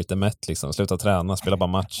jag börjar bli lite mätt liksom, sluta träna, spela bara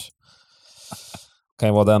match. Kan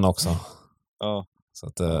ju vara den också. Ja. Så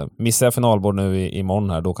att missar jag finalbord nu imorgon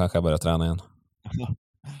här, då kanske jag börjar träna igen.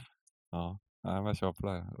 Ja, nej, men kör på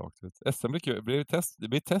det rakt ut. SM blir kul. Det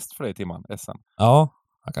blir ett test för dig, Timman, SM. Ja,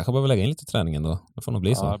 jag kanske behöver lägga in lite träningen då. Det får nog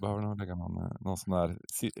bli så. Ja, jag behöver nog lägga någon sån där...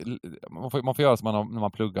 Man får göra som när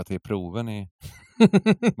man pluggar till proven i...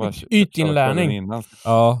 Ytinlärning.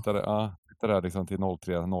 Ja. Sitta där liksom till 03,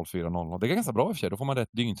 04, 00. Det är ganska bra i och för sig. Då får man rätt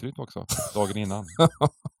dygnsrytm också. Dagen innan.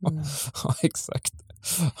 Ja, exakt.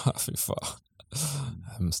 Fy fan.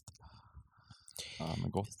 Hemskt. Ja,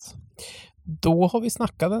 men gott. Då har vi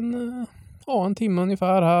snackat en timme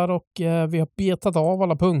ungefär här och vi har betat av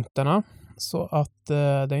alla punkterna. Så att det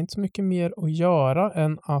är inte så mycket mer att göra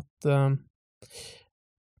än att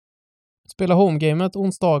spela homegamet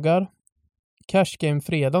onsdagar. Cashgame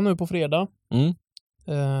fredag nu på fredag.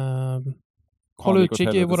 Håll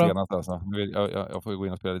utkik i våra... Senast, alltså. Jag får gå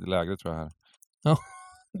in och spela lite lägre tror jag här. Ja,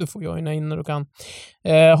 du får joina in när du kan.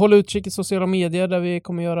 Håll utkik i sociala medier där vi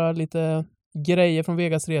kommer göra lite grejer från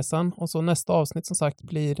Vegasresan. Och så nästa avsnitt som sagt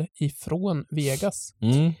blir ifrån Vegas.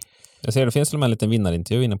 Jag ser det finns en liten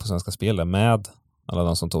vinnarintervju inne på Svenska Spel med alla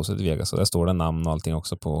de som tog sig till Vegas. Så där står det namn och allting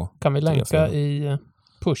också på... Kan vi länka i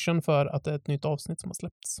pushen för att det är ett nytt avsnitt som har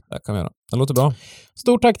släppts. Det kan vi göra. Det låter bra.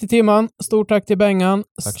 Stort tack till Timman. Stort tack till Bengan.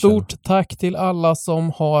 Stort tack till alla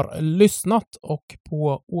som har lyssnat och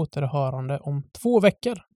på återhörande om 2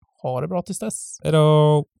 veckor. Ha det bra tills dess. Hej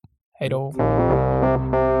då! Hej då!